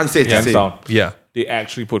 McDonald's You can't say it's the hands same. down. Yeah. They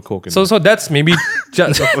actually put Coke in. So that's maybe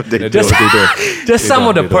just They do, just, they do. just some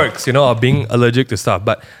of the They do. perks, of being allergic to stuff.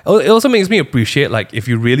 But it also makes me appreciate, like, if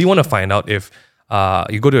you really want to find out if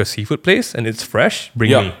you go to a seafood place and it's fresh,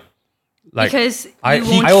 bring Yeah. me. Like, Because I you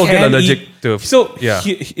won't- will get can allergic eat- to. So yeah.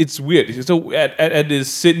 it's weird. So at this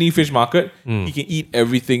Sydney fish market, he can eat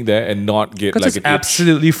everything there and not get Because like it's an itch.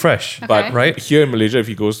 absolutely fresh. But Okay. right? here in Malaysia, if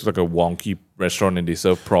he goes to like a wonky restaurant and they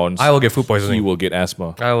serve prawns, I will get food he poisoning. will get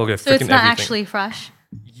asthma. I will get So it's freaking not everything. actually fresh.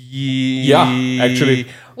 Yeah, actually.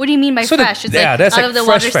 What do you mean by So fresh? It's yeah, like that's out like of the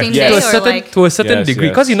fresh, water fresh. same Yes. day, To a certain or like to a certain Yes, degree,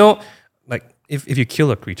 yes. because like if you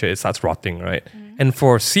kill a creature, it starts rotting, right? And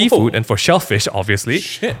for seafood and for shellfish, obviously,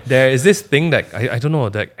 Shit. there is this thing that I don't know,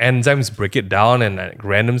 that enzymes break it down and like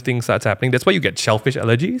random things starts happening. That's why you get shellfish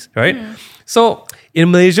allergies, right? So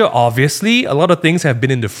in Malaysia, obviously, a lot of things have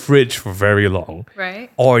been in the fridge for very long, right?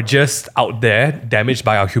 or just out there, damaged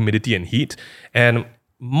by our humidity and heat. And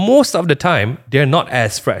most of the time, they're not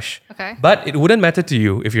as fresh. Okay. But it wouldn't matter to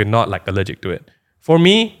you if you're not like allergic to it. For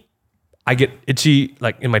me, I get itchy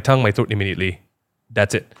like in my tongue, my throat immediately.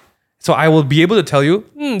 That's it. So I will be able to tell you,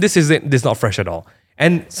 this is not fresh at all.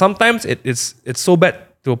 And sometimes it's so bad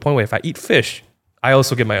to a point where if I eat fish, I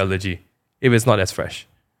also get my allergy if it's not as fresh.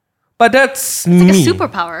 But that's Like me. a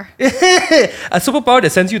superpower. A superpower that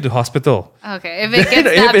sends you to hospital. Okay, if it gets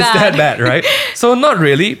that if it's bad. that bad, right? So not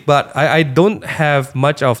really, but I don't have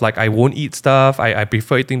much of like I won't eat stuff. I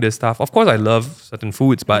prefer eating this stuff. Of course, I love certain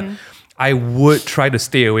foods, but I would try to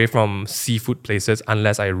stay away from seafood places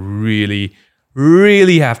unless I really,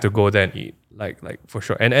 really have to go there and eat. Like for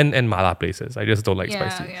sure. And mala places. I just don't like Yeah,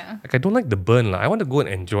 spicy. yeah. Like I don't like the burn. Like, I want to go and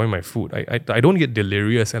enjoy my food. I don't get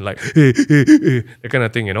delirious and like that kind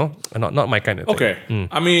of thing, you know? Not my kind of thing. Okay.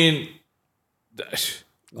 I mean,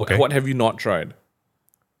 Okay. what have you not tried?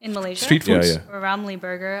 In Malaysia? Street Yeah, foods. yeah. Or Ramly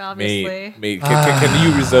Burger, obviously. Mate, can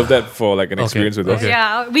you reserve that for like an experience with us? Okay.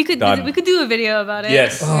 Yeah, we could Done. do a video about it.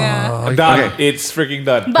 Yes. Yeah. Done. Okay. It's freaking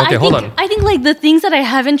done. But Okay, hold on. I think like the things that I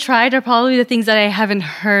haven't tried are probably the things that I haven't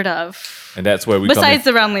heard of. And that's where we Besides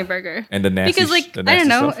come the Ramly Burger. And the nasty Because like the I nasty don't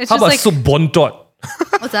know, stuff. it's How just about like soup bontot?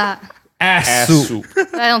 what's that? Ass ass soup. soup.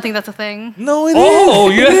 I don't think that's a thing. No, it Oh,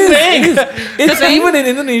 you're saying It's even in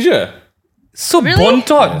Indonesia. soup Really?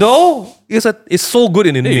 bontot though? It's so good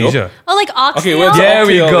in you go. Indonesia. Oh, like oxtail. Okay, well, There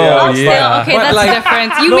we Oxtail, go. yeah. Oxtail. Yeah. Okay, But that's like- different.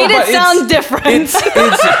 You No, made but it sound different.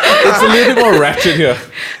 It's a little bit more ratchet here.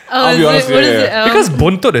 Oh, I'll be is honest, it? What yeah, is yeah. it? Oh. Because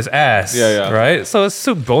bontot is ass. Yeah, yeah. Right? So it's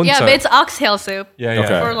soup bontot. yeah, but it's oxtail soup. yeah, yeah.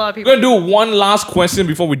 Okay. For a lot of We're people. gonna do one last question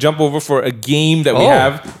before we jump over for a game that we Oh.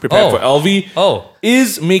 have prepared Oh. for LV. Oh.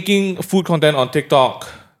 Is making food content on TikTok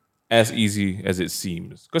as easy as it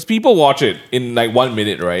seems? Because people watch it in like 1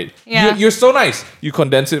 minute, right? Yeah. You're so nice. You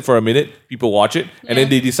condense it for a minute, people watch it, and then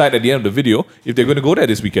Yeah. they decide at the end of the video if they're going to go there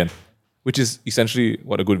this weekend, which is essentially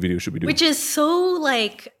what a good video should be doing. Which is so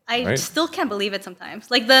like I Right? still can't believe it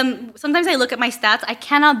sometimes. Like sometimes I look at my stats, I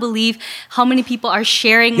cannot believe how many people are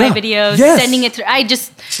sharing my Yeah. videos, Yes. sending it through. I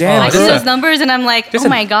just Damn, I see girl. those numbers and I'm like, Just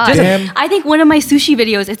oh a- my god. just a- Damn. I think one of my sushi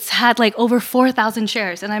videos, it's had like over 4,000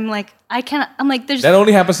 shares, and I'm like, I'm like, there's. That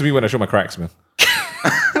only happens to me when I show my cracks, man.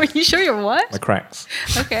 Are you sure you're what? My cracks.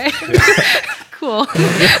 Okay. Cool.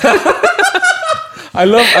 I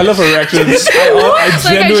love her reactions.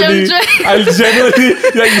 I genuinely,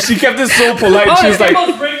 like, she kept it so polite. Oh, She was the like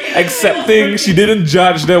table's breaking. accepting. She didn't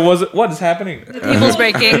judge. What is happening? The table's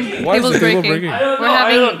breaking. Why is Table's the table breaking. breaking? We're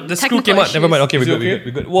having the screw technical came out. Never mind. issues. Okay, we're Is it good. okay?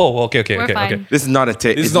 We're good. Whoa. Okay. We're Okay. fine. This is not a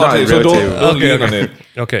tape. It's not a it, so real don't table. lean on it.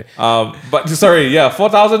 Okay. But sorry, yeah,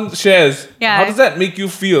 4,000 shares. Yeah. How does that make you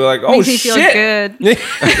feel? Like, oh Makes me shit, feel good.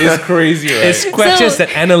 it's crazy, right? It scratches So- that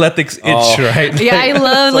analytics itch, right? Yeah, I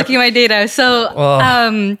love looking at my data. So,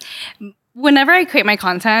 Oh. whenever I create my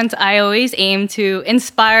content, I always aim to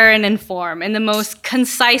inspire and inform in the most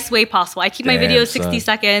concise way possible. I keep my Damn, videos 60 son.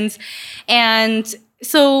 seconds. And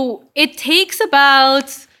so it takes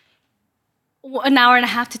about an hour and a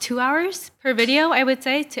half to 2 hours per video, I would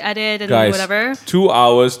say, to edit and Guys, whatever. 2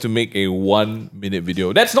 hours to make a 1 minute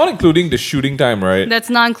video. That's not including the shooting time, right? That's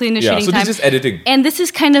not including the Yeah, shooting so time. this is editing. And this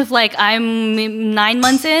is kind of like I'm 9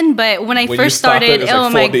 months in, but when I When you first started, started, it's like oh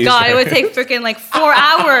 4 my days, god, it right? would take freaking like 4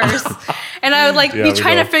 hours, and I would like Yeah, be we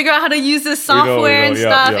trying know. to figure out how to use this We know, software and yeah,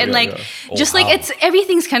 stuff, yeah, and yeah, like yeah. just like it's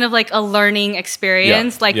everything's kind of like a learning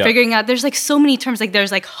experience, Yeah, like yeah. figuring out. There's like so many terms, like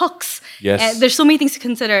there's like hooks, Yes. and there's so many things to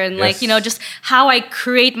consider, and like Yes. just how I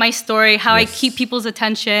create my story, how I Yes. keep people's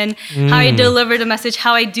attention, how I deliver the message,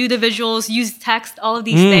 how I do the visuals, use text, all of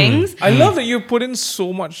these things. I love that you put in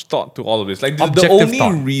so much thought to all of this. Like the Objective only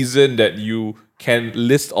thought. reason that you can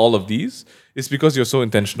list all of these is because you're so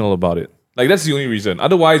intentional about it. Like that's the only reason.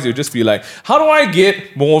 Otherwise, you'll just be like, how do I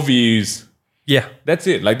get more views? Yeah. That's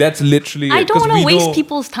it. Like that's literally I it. don't 'Cause want to we waste know-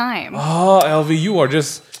 people's time. Oh, LV, you are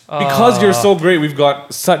just because you're so great. We've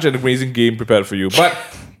got such an amazing game prepared for you. But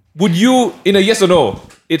would you, in a yes or no,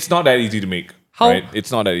 it's not that easy to make. How- Right?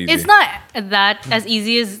 It's not that easy. It's not that as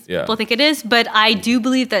easy as Yeah. people think it is, but I do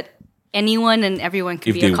believe that anyone and everyone can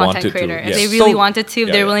If be they a content wanted to, creator. If yes. they really So- wanted to, if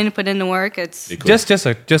Yeah, they're yeah. willing to put in the work, it's They could. Just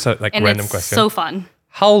a like and random it's question. so fun.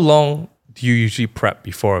 How long do you usually prep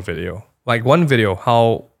before a video? Like one video,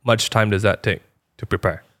 how much time does that take to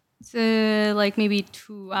prepare? It's like maybe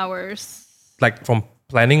 2 hours. Like from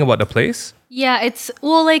planning about the place? Yeah, it's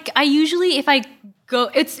well, like I usually if I go,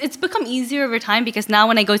 it's become easier over time because now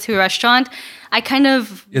when I go to a restaurant, I kind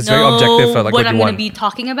of It's know very objective, like what I'm you going to want. be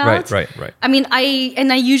talking about. Right. I mean,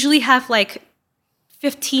 I usually have like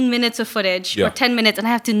 15 minutes of footage Yeah. or 10 minutes, and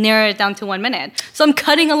I have to narrow it down to 1 minute. So I'm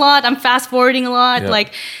cutting a lot. I'm fast forwarding a lot. Yeah.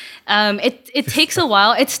 Like, it takes a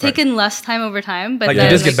while. It's taken less time over time, but Like then,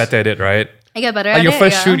 you just get better at it, right? I get better Like at your it.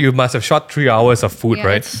 first yeah. shoot, you must have shot 3 hours of food, Yeah,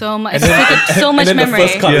 right? It's so much. It's taken so much and then memory. the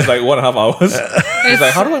first cut is like 1.5 hours. It's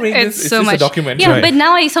like, how do I make It's this? It's so just much. a documentary. Yeah, Right. but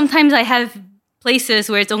now sometimes I have places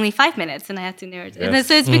where it's only 5 minutes and I have to narrow it. And Yes.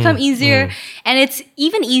 so it's become easier. And it's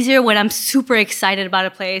even easier when I'm super excited about a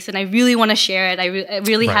place and I really want to share it. I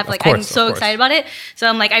really Right, have of like, course, I'm so of course. excited about it. So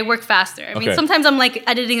I'm like, I work faster. I mean, Okay. sometimes I'm like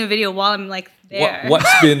editing a video while I'm like there.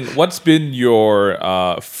 What's been your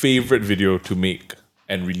favorite video to make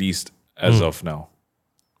and released as of now?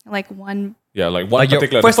 Like one, Yeah, like one Like your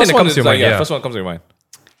particular. first the thing that one comes is to your like, mind, yeah, yeah. first one that comes to your mind.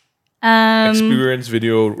 Um, Experience,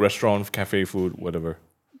 video, restaurant, cafe, food, whatever.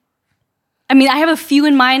 I mean, I have a few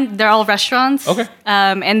in mind. They're all restaurants. Okay.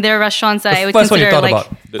 And they're restaurants that I would First one you consider thought like.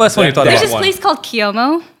 about. First one you thought There's There's about. this place called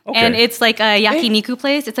Kiyomo, Okay. and it's like a yakiniku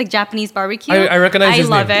place. It's like Japanese barbecue. I recognize I his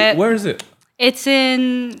love name. it. Where is it? It's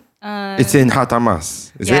in. It's in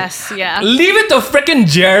Hatamas. Is it? Yes, yeah. Leave it to freaking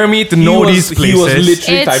Jeremy to know these places. He was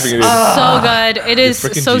literally It's typing it in. so good. It is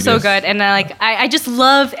freaking so genius. good, and I just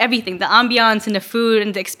love everything, the ambiance and the food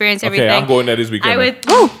and the experience. Okay, Everything. I'm going there this weekend. I man. would.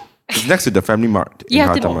 Oh, It's next to the Family Mart in you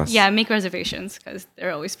have Hatamas. to. Yeah, make reservations because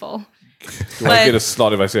they're always full. Do I get a But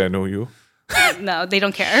slot if I say I know you? no, they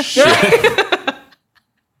don't care.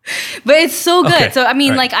 But it's so good. Okay, So I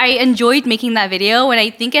mean, alright. like I enjoyed making that video, and I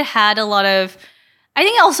think it had a lot of. I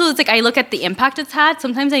think also it's like I look at the impact it's had.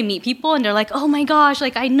 Sometimes I meet people and they're like, "Oh my gosh,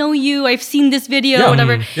 like I know you. I've seen this video, Yeah,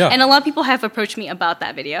 whatever." yeah. And a lot of people have approached me about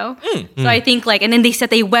that video. So I think like, and then they said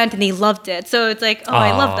they went and they loved it. So it's like, oh,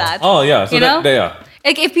 I love that. Oh yeah, so You know? yeah.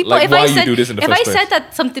 Like if people, Like, if why I you said, do this in the if first I place. said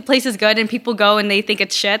that some place is good and people go and they think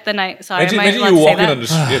it's shit, then I Imagine might you not say walking that. on the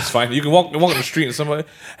street. It's fine. You can walk on the street and somebody,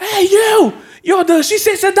 hey you're the she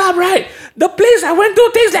said Saddam, right? The place I went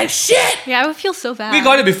to tastes like shit. Yeah, I would feel so bad. We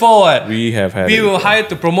got it before what? We have had. We it were before. hired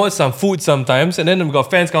to promote some food sometimes, and then we got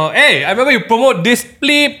fans going, "Hey, I remember you promote this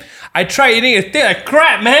bleep. I tried eating it, tastes like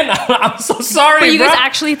crap, man. I'm so sorry, But you bro." guys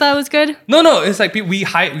actually thought it was good? No, it's like we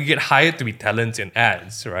get hired to be talents in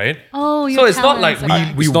ads, right? Oh, So you're it's not like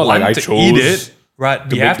talents. we It's not want like I to chose eat it, right?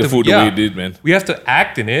 to make the food the way it did, man. We have to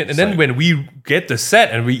act in it, and then like- when we get the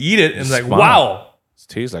set and we eat it, it's like, Smile. wow, It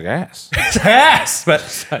tastes like ass. it's ass. But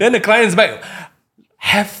then the client's back,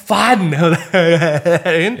 have fun.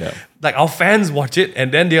 Like our fans watch it,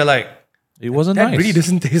 and then they're like, It wasn't that nice. really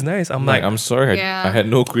doesn't taste nice. I'm Like, like, I'm sorry, Yeah. I had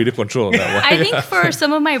no creative control on that one. I think for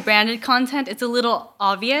some of my branded content, it's a little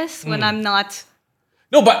obvious when I'm not.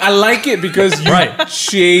 No, but I like it because you Right.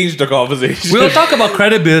 changed the conversation. we'll talk about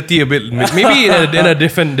credibility a bit, maybe in a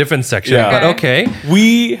different section. Yeah. But okay.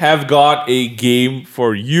 We have got a game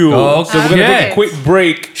for you. Okay. So we're gonna take a quick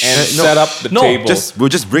break and no. set up the No, table. We'll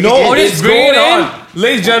just bring no, it in. it's Just bring going it in. on.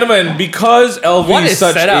 Ladies and gentlemen, because LV What is is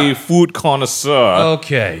such set up? a food connoisseur,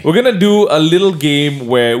 Okay. we're gonna do a little game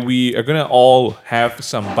where we are gonna all have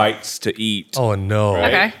some bites to eat. Oh no.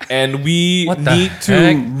 right? Okay. And we What the need to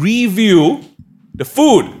heck? review the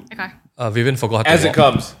food Okay. Vivian forgot as to it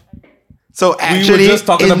comes. So actually, just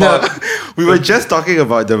talking in about we were just talking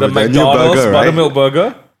about the The new McDonald's burger, right? buttermilk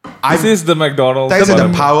burger. This is the McDonald's. Thanks to the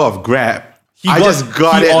buttermilk. power of Grab, He I got- just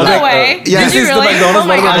got he it. ordered Like, No way. yeah, This Did you is the really? McDonald's Oh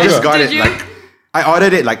my buttermilk I gosh. just got Did it. you? Like, I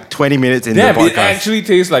ordered it like 20 minutes in Damn, the it podcast. actually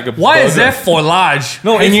tastes like a Why burger. is there for large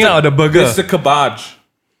No, hanging it's out of the burger? It's the cabbage.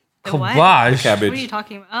 The what? Cabbage. Cabbage. What are you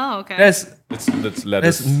talking about? Oh, okay. That's That's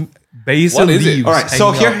lettuce. basil What is it? leaves. All right,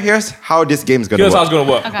 so hanging out. here's how this game is gonna Here's work. how it's gonna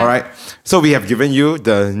work. Okay. All right, so we have given you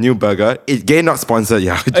the new burger. Again, not sponsored.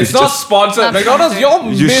 Yeah, It's not sponsored. Not McDonald's,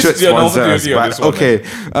 sponsored. you You should missed your sponsor us, opportunity on but this one.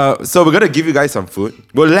 okay. So we're gonna give you guys some food.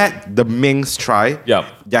 We'll let the Mings try Yep.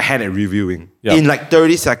 their hand at reviewing Yep. in like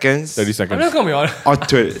 30 seconds. 30 I'm seconds. just gonna be honest. Or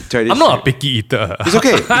 30 I'm not a picky eater. It's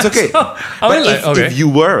okay. It's okay. I But mean, like, okay. if you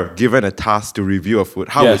were given a task to review a food,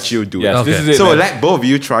 how would you do Yes, it? this Okay. is it. So man. we'll let both of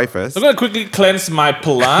you try first, I'm gonna quickly cleanse my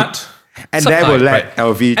palate. and So- then we'll right, let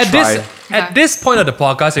LV At try. at this point of the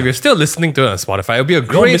podcast, if you're still listening to it on Spotify, it'll be a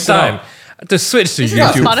great missing time out. to switch to This is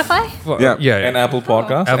on YouTube. Spotify? Yeah. Yeah, And Apple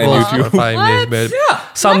Podcast Apple, and YouTube. Spotify, What? maybe. Yeah.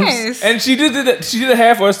 Some, Nice. And she did the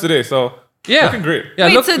hair for us today, so yeah, looking great. Yeah,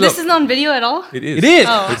 Wait, look, so look. this is not on video at all? It is. It is.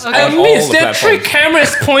 Oh, It's okay. on I all miss the there are three platforms.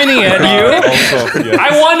 cameras pointing at you. Also, yes.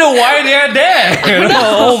 I wonder why they're there.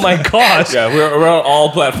 Oh my gosh. Yeah, we're on all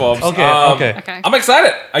platforms. Okay, okay. Okay. I'm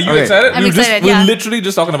excited. Are you Okay. excited? I'm We were just- excited, We're yeah. literally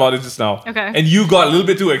just talking about it just now. Okay. And you got a little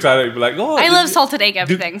bit too excited. You'd be like, oh. I love salted egg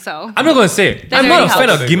everything, so. I'm not gonna say it. That I'm not a really fan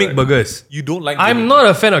helps. of gimmick burgers. You don't like I'm gimmick. not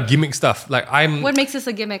a fan of gimmick stuff. Like I'm What makes this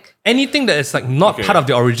a gimmick? anything that is like not Okay. part of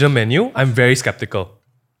the original menu. I'm very skeptical.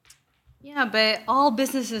 Yeah, but all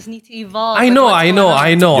businesses need to evolve. I with know, what's I going know, on.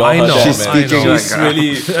 I know, Y'all I heard know. that, She's man. speaking She's like a-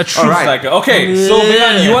 really a truth right. like okay. So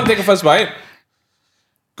Megan, you want to take a first bite?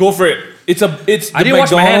 Go for it. It's the I didn't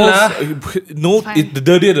wash my hand, McDonald's. No, fine. the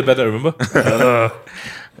dirtier the better. Remember?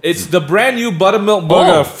 It's the brand new buttermilk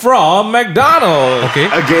burger Oh. from McDonald's. Okay.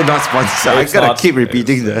 Again, not sponsored. I It's gotta not- keep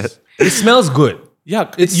repeating that. It smells good. Yeah,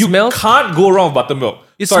 It you smells- can't go wrong with buttermilk.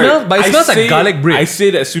 It smells like garlic bread. I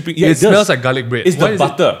say that sweeping. Yeah, it it does. smells like garlic bread. It's What the is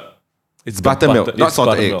butter. It's the Buttermilk, butter. not It's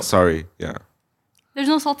salted egg. buttermilk. Sorry. Yeah. There's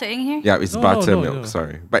no salted egg here? Yeah, it's No, buttermilk. no.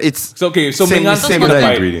 Sorry. But it's So okay, so same, Mingan's taking similar a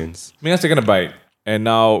bite. ingredients. Mingan's taking a bite, and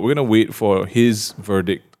now we're gonna wait for his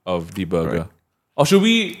verdict of the burger. Right. Or should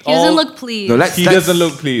we? He doesn't look pleased. No, He doesn't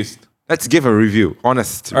look pleased. Let's give a review.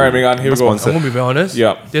 Honest. All right, Megan, here we go. I'm gonna be very honest.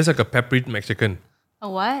 Yeah. There's like a peppery McChicken. A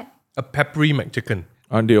what? A peppery McChicken.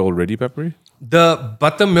 Aren't they already peppery? The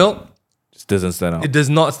buttermilk, Just doesn't stand out. it does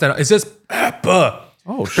not stand out. It's just pepper.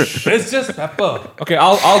 Oh shit. It's just pepper. Okay,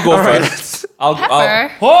 I'll go first. I'll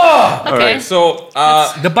Pepper. Oh! Okay. Alright, so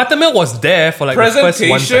The buttermilk was there for like the first 1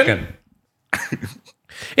 Presentation? second.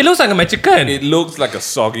 It looks like a McChicken. it looks like a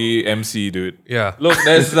soggy MC, dude. Yeah. Look,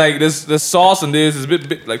 there's like there's sauce in this. It's a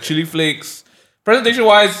bit like chili flakes. Presentation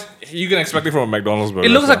wise, you can expect it from a McDonald's burger.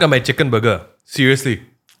 It looks like a McChicken burger. Seriously.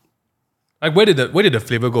 Like where did the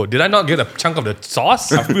flavor go? Did I not get a chunk of the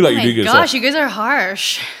sauce? I feel like Oh you did my get gosh, sauce. you guys are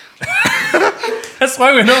harsh. That's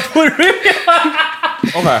why we're not food review.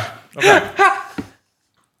 Okay.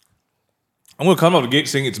 I'm gonna come out the gate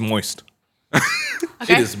saying it's moist.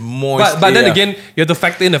 Okay. It is moist. But then AF. again, you have to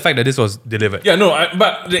factor in the fact that this was delivered. Yeah, no,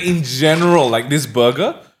 but in general, like this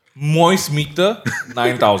burger, moist meter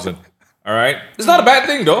 9,000. All right, it's not a bad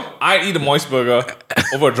thing though. I eat a moist burger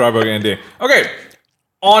over a dry burger any day. Okay,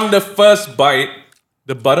 on the first bite,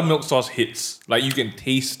 the buttermilk sauce hits. Like you can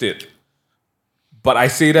taste it. But I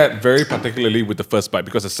say that very particularly with the first bite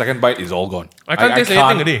because the second bite is all gone. I can't taste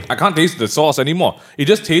anything already. I can't taste the sauce anymore. It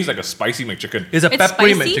just tastes like a spicy McChicken. It's a It's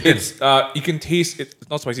peppery spicy? McChicken. It's you can taste it. It's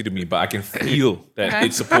not spicy to me, but I can feel that Okay.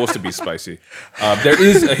 it's supposed to be spicy. There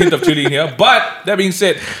is a hint of chili in here, but that being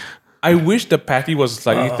said, I wish the patty was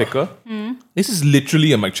slightly thicker. This is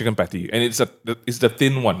literally a McChicken patty, and it's the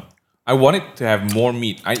thin one. I want it to have more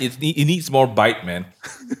meat. It needs more bite, man.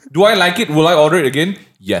 Do I like it? Will I order it again?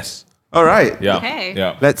 Yes. All right. Yeah. Okay.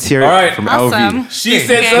 Yeah. Let's hear All it right. from Awesome. LV. She Okay.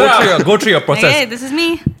 said Okay. Go through your process. Okay, this is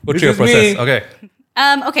me. Go This through your is process. me. Okay.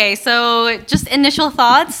 Okay, so just initial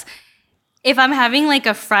thoughts. If I'm having like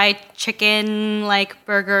a fried chicken like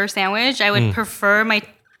burger sandwich, I would prefer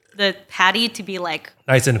the patty to be like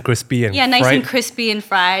Nice and crispy and nice fried. and crispy and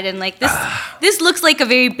fried, and like this this looks like a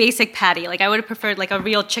very basic patty. Like I would have preferred like a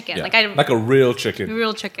real chicken, Yeah. like a real chicken.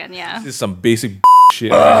 real chicken, yeah. This is some basic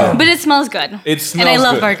shit. Right here. But it smells good. It and I smells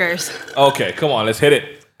love good. burgers. Okay, come on, let's hit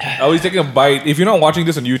it. Oh, he's taking a bite. If you're not watching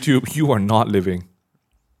this on YouTube, you are not living.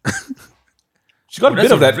 She got a that's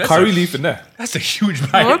bit of a- that that's curry a- leaf in there. That's a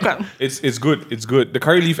huge bite. Welcome. It's good. It's good. The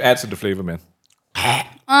curry leaf adds to the flavor, man.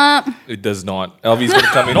 It does not. LV's gonna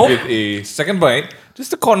come in Nope. with a second bite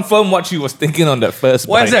just to confirm what she was thinking on that first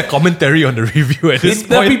Why bite. is there a commentary on the review at this It's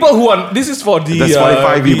the point? people who are. This is for the The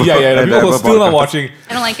Spotify people Yeah, the and people who are the still not podcast. watching.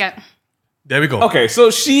 I don't like it. There we go. Okay, so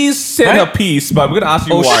she said her piece, but we're gonna ask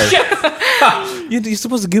you Oh, why. shit. You're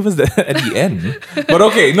supposed to give us that at the end. But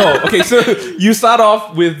okay, no. Okay, so you start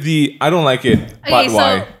off with the I don't like it, but Okay, so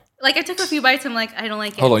why? like I took a few bites, I'm like, I don't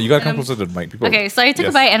like it. Hold on, you gotta And come I'm- closer to the mic. People. Okay, so I took a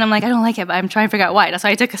Yes. bite and I'm like, I don't like it, but I'm trying to figure out why. That's why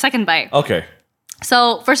I took a second bite. Okay.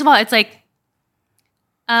 So first of all, it's like,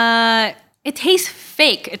 it tastes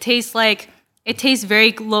fake. It tastes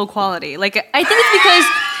very low quality. Like I think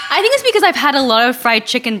it's because I've had a lot of fried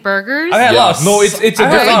chicken burgers, I had a lot of- No, it's a I had a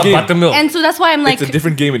different lot of game. buttermilk. and so that's why I'm like, It's a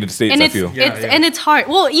different game in the States, and I it's feel. and it's hard.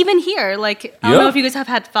 Well, even here, like I don't Yeah? know if you guys have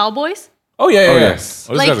had Foul Boys. Oh yeah, Oh, yeah. yes.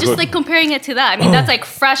 Oh, this Like guy's just good. like comparing it to that. I mean, that's like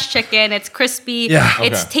fresh chicken. It's crispy. Yeah.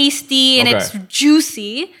 It's Okay. tasty and Okay. it's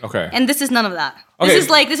juicy. Okay. And this is none of that. Okay.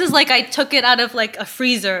 This is like I took it out of like a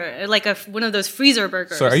freezer, like one of those freezer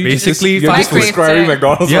burgers. So are you Basically, you're just fast food. describing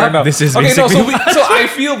McDonald's Yeah, right now? this is okay. No, basically- so I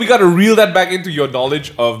feel we gotta reel that back into your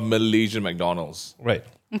knowledge of Malaysian McDonald's. Right.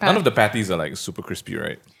 Okay. None of the patties are like super crispy,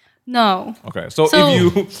 right? No. Okay, so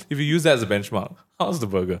So- if you use that as a benchmark, how's the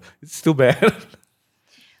burger? It's still bad.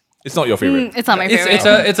 It's not your favorite. It's not my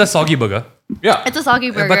favorite. It's a soggy burger. Yeah. It's a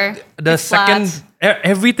soggy burger. But the It's second flat.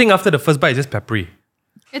 everything after the first bite is just peppery.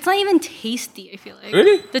 It's not even tasty. I feel like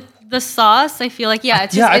Really? the sauce. I feel like it's Yeah,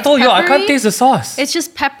 just, I it's told you I peppery. can't taste the sauce. It's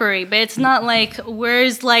just peppery, but it's not like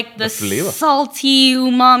where's like the flavor. salty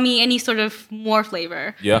umami, any sort of more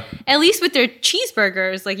flavor. Yeah. At least with their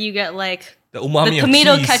cheeseburgers, like you get like The umami the of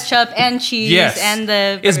tomato cheese. ketchup and cheese Yes. and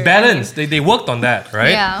the It's balanced. They worked on that,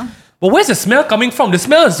 right? Yeah. But where's the smell coming from? The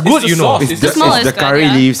smell is good, the you know. sauce. It's The the, smell it's is the good, curry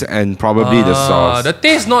yeah. leaves and probably the sauce. The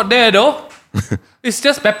taste not there though. It's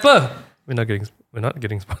just pepper. We're not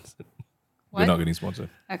getting sponsored. We're not getting sponsored.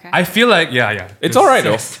 Okay. I feel like yeah. It's all right,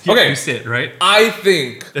 though. Yeah, Okay. you said right. I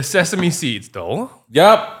think. The sesame seeds though,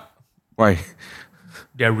 Yep. Why?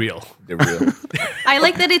 they're real. They're real. I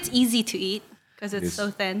like that it's easy to eat because it's Yes. so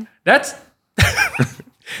thin. That's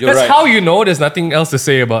You're That's right. how you know there's nothing else to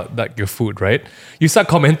say about like your food, right? You start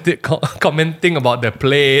commenting about the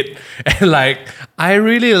plate and like, I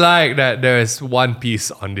really like that there's one piece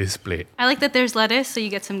on this plate. I like that there's lettuce, so you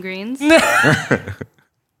get some greens.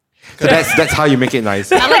 So that's how you make it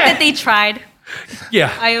nice. I like that they tried.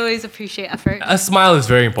 Yeah, I always appreciate effort. a smile is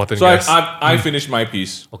very important, So guys. I finished my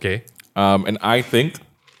piece, Okay, and I think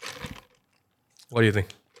what do you think?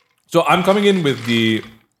 so. I'm coming with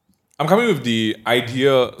the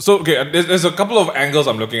idea. So okay, there's a couple of angles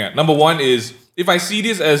I'm looking at. Number one is if I see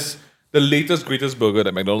this as the latest greatest burger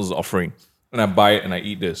that McDonald's is offering, and I buy it and I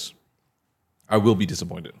eat this, I will be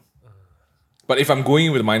disappointed. But if I'm going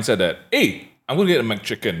in with the mindset that hey, I'm going to get a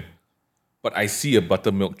McChicken, but I see a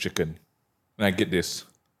buttermilk chicken, and I get this,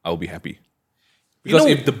 I'll be happy. Because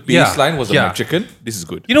if the baseline was a McChicken, this is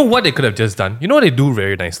good. You know what they could have just done? You know what they do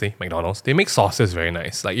very nicely, McDonald's? They make sauces very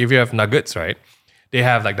nice. Like if you have nuggets, right? They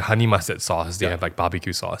have like the honey mustard sauce. They have like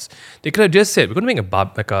barbecue sauce. They could have just said, we're going to make a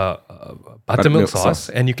buttermilk Buttermilk sauce sauce.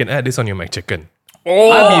 and you can add this on your McChicken.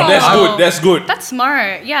 Oh, that's good. That's good. That's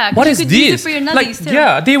smart. Yeah. 'cause What you is could use it this? for your Like, nuggies too.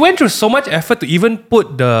 yeah, they went through so much effort to even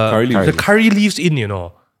put Curry leaves. the curry leaves in, you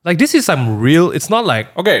know. Like this is some real, it's not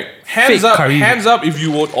like, Okay, Fake curry. hands up if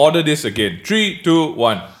you would order this again. 3, 2,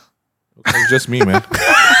 1. It's just me, man.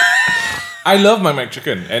 I love my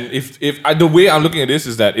McChicken, and if the way I'm looking at this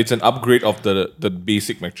is that it's an upgrade of the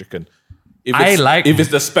basic McChicken. If it's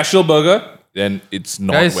the special burger, then it's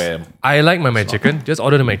not guys, where. I like my McChicken. Just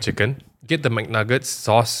order the McChicken, get the McNuggets,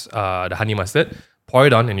 sauce, the honey mustard, pour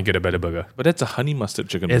it on and you get a better burger. But that's a honey mustard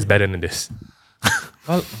chicken. It's burger. better than this.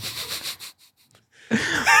 Well,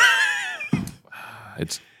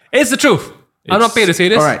 it's the truth. I'm not paid to say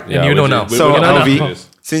this. All right. And Yeah, you know which now. is- So, We're gonna Alvi, know.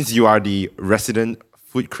 since you are the resident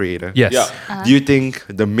food creator, Yes. Yeah. do you think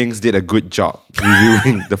the Mings did a good job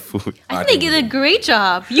reviewing the food? I think they did a great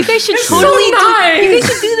job. You guys should so totally nice. you guys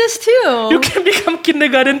should do this too. You can become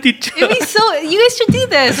kindergarten teacher. It'd be so. You guys should do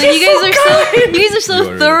this. Like, you guys are so You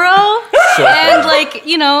are thorough So- and like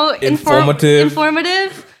Informative.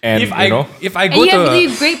 informative. And if I go And to you have a,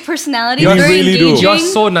 really great personality. You very really do. engaging. you're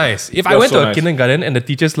so nice. If I You're went so to a nice. kindergarten and the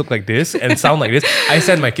teachers look like this and sound like this, I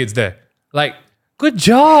send my kids there. Like, good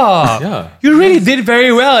job. Yeah. You really did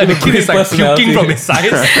very well. And the kid Great is like personality. puking from his sides.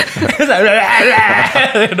 It's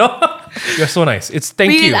like, you know? You're so nice. It's thank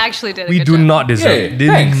We you. actually did a We good do job. not deserve. Yeah,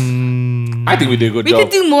 thanks. I think we did a good We job. could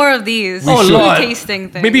do more of these. Oh, food Lord. tasting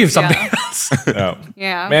things. Maybe if something Yeah. else. Yeah.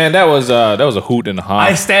 Yeah. Man, that was a hoot and a half.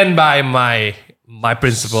 I stand by my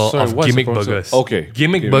principle Sorry, of what's the gimmick principle? burgers. Okay.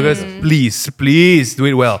 Gimmick Gimmick burgers, please do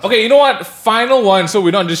it well. Okay, you know what? Final one. So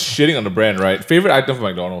we're not just shitting on the brand, right? Favorite item from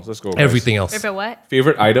McDonald's. Let's go. guys. Everything else. Favorite what?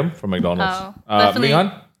 Favorite item from McDonald's. Oh, definitely.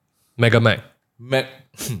 Minghan? Mega Mac.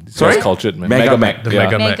 Sorry, cultured man. Mega Mac. The Yeah.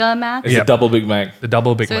 Mega Mac. Mega Mac. It's Yeah. a double Big Mac. The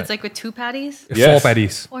double Big So Mac. it's like with 2 patties? Four Yes.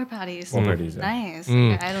 patties. 4 patties. patties, yeah. Nice. Yeah,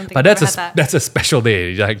 I don't think But I've that's ever had that. that's a special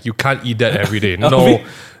day. Like you can't eat that every day. Oh, No. really?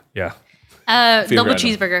 Yeah. Double item.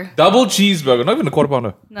 cheeseburger. Double cheeseburger, not even a quarter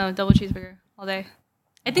pounder. No, double cheeseburger all day.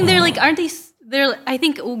 I think they're like, aren't they? They're. I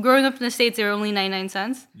think growing up in the States, they were only 99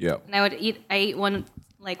 cents. Yeah. And I ate one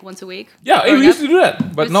like once a week. Yeah, growing we used up. to do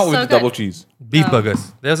that, but It's not with so the double good. cheese. Beef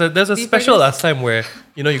burgers. There's a Beef special burgers? last time where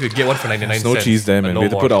you know you could get one for 99 There's cents. no cheese there, but man. no we had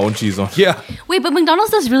to more. put our own cheese on. Yeah. Wait, but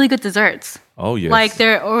McDonald's does really good desserts. Oh, yes. Like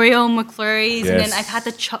their Oreo McFlurries, and then Yes. I've had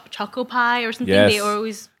the choco pie or something. Yes. They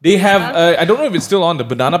always They have, have. I don't know if it's still on, the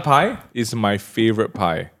banana pie is my favorite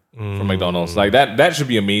pie from McDonald's. Like that should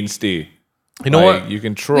be a mainstay. You know Like, what? You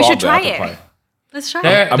can throw We out should the try apple it. pie. Let's try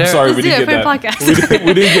There- it. I'm there- sorry, we Let's didn't do get it for that. the podcast.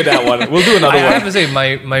 We didn't get that one. We'll do another I have one. to say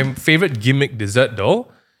my favorite gimmick dessert though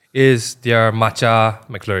is their matcha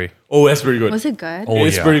McFlurry. Oh, that's pretty good. Was it good? Oh,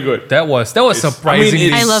 It's pretty good. That was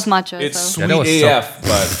surprisingly. I love matcha, It's so. sweet that was so- AF,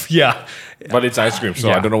 but yeah. it's ice cream, so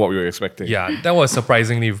Yeah. I don't know what we were expecting. Yeah, that was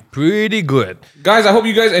surprisingly pretty good. Guys, I hope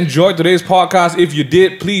you guys enjoyed today's podcast. If you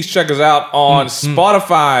did, please check us out on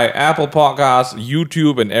Spotify, Apple Podcasts,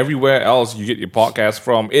 YouTube, and everywhere else you get your podcast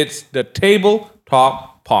from. It's the Table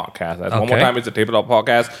Talk Podcast. That's one more Okay. time, it's the Table Talk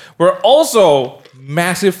Podcast. We're also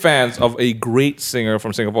massive fans of a great singer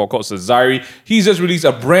from Singapore called Cesari. He's just released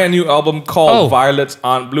a brand new album called Oh. Violets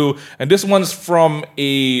Aren't Blue, and this one's from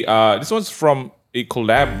a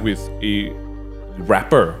collab with a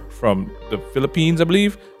rapper from the Philippines, I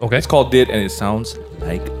believe. Okay. It's called Did, and it sounds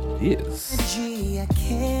like this. Gee, I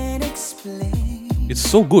can't explain. It's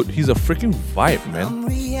so good. He's a freaking vibe, man. I'm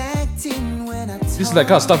reacting when I This is like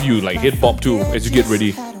kind of stuff you like hit bop to as you get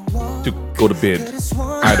ready to go to bed.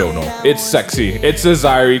 I don't know. It's sexy. It's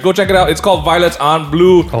Cesari. Go check it out. It's called Violets Aren't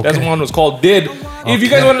Blue. That's Okay. one was called Did. If you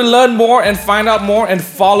guys want to learn more and find out more and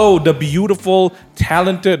follow the beautiful,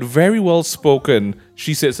 talented, very well spoken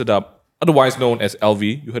She Sets It Up otherwise known as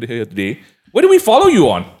LV. You heard it here today. Where do we follow you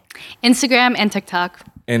on? Instagram and TikTok.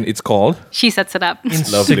 And it's called? She Sets It Up.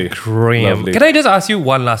 Lovely. Instagram. Lovely. Can I just ask you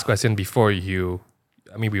one last question before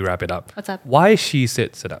we wrap it up? What's up? Why She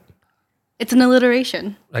Sets It Up? It's an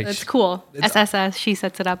alliteration. Like It's cool. SSS, She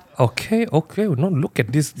Sets It Up. Okay. No, look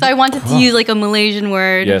at this. So I wanted to use like a Malaysian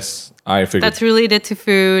word Yes, I figured. that's related to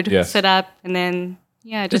food. Yes. Sit up, and then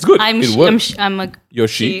just good. I'm It she, works. I'm a You're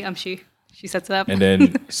she? I'm she. She sets it up. And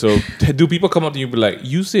then, so do people come up to you and be like,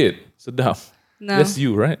 you sit down? No. That's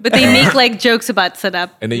you, right? But they make like jokes about sit up.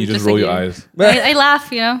 And then you just roll like your you. eyes. I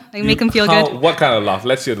laugh, like make them feel good. What kind of laugh?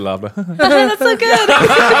 Let's hear the laugh. That's so good.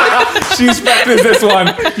 She's practiced this one.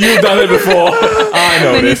 You've done it before. I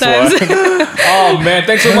know Many this times. one. Oh man,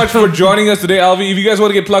 thanks so much for joining us today, Alvi. If you guys want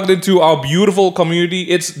to get plugged into our beautiful community,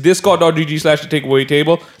 it's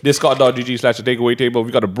discord.gg/thetakeawaytable. Discord.gg/thetakeawaytable.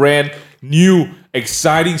 We got a brand new,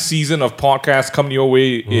 exciting season of podcasts coming your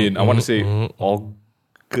way in, I want to say, August?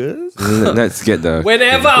 Let's get the.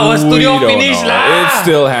 Whenever our We studio don't finish know. lah. It's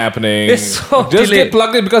still happening. It's so Just delayed. get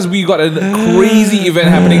plugged in because we got a crazy event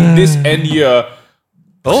happening this end year.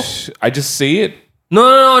 Oh. I just say it.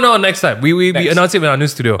 No. Next time. We Next. announce it in our new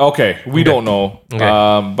studio. Okay, we don't know.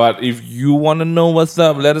 Okay. But if you want to know what's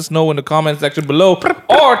up, let us know in the comment section below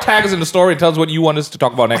or tag us in the story and tell us what you want us to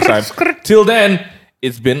talk about next time. Till then,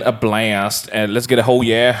 it's been a blast and let's get a whole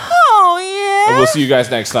yeah. Oh yeah. And we'll see you guys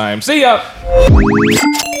next time. See ya.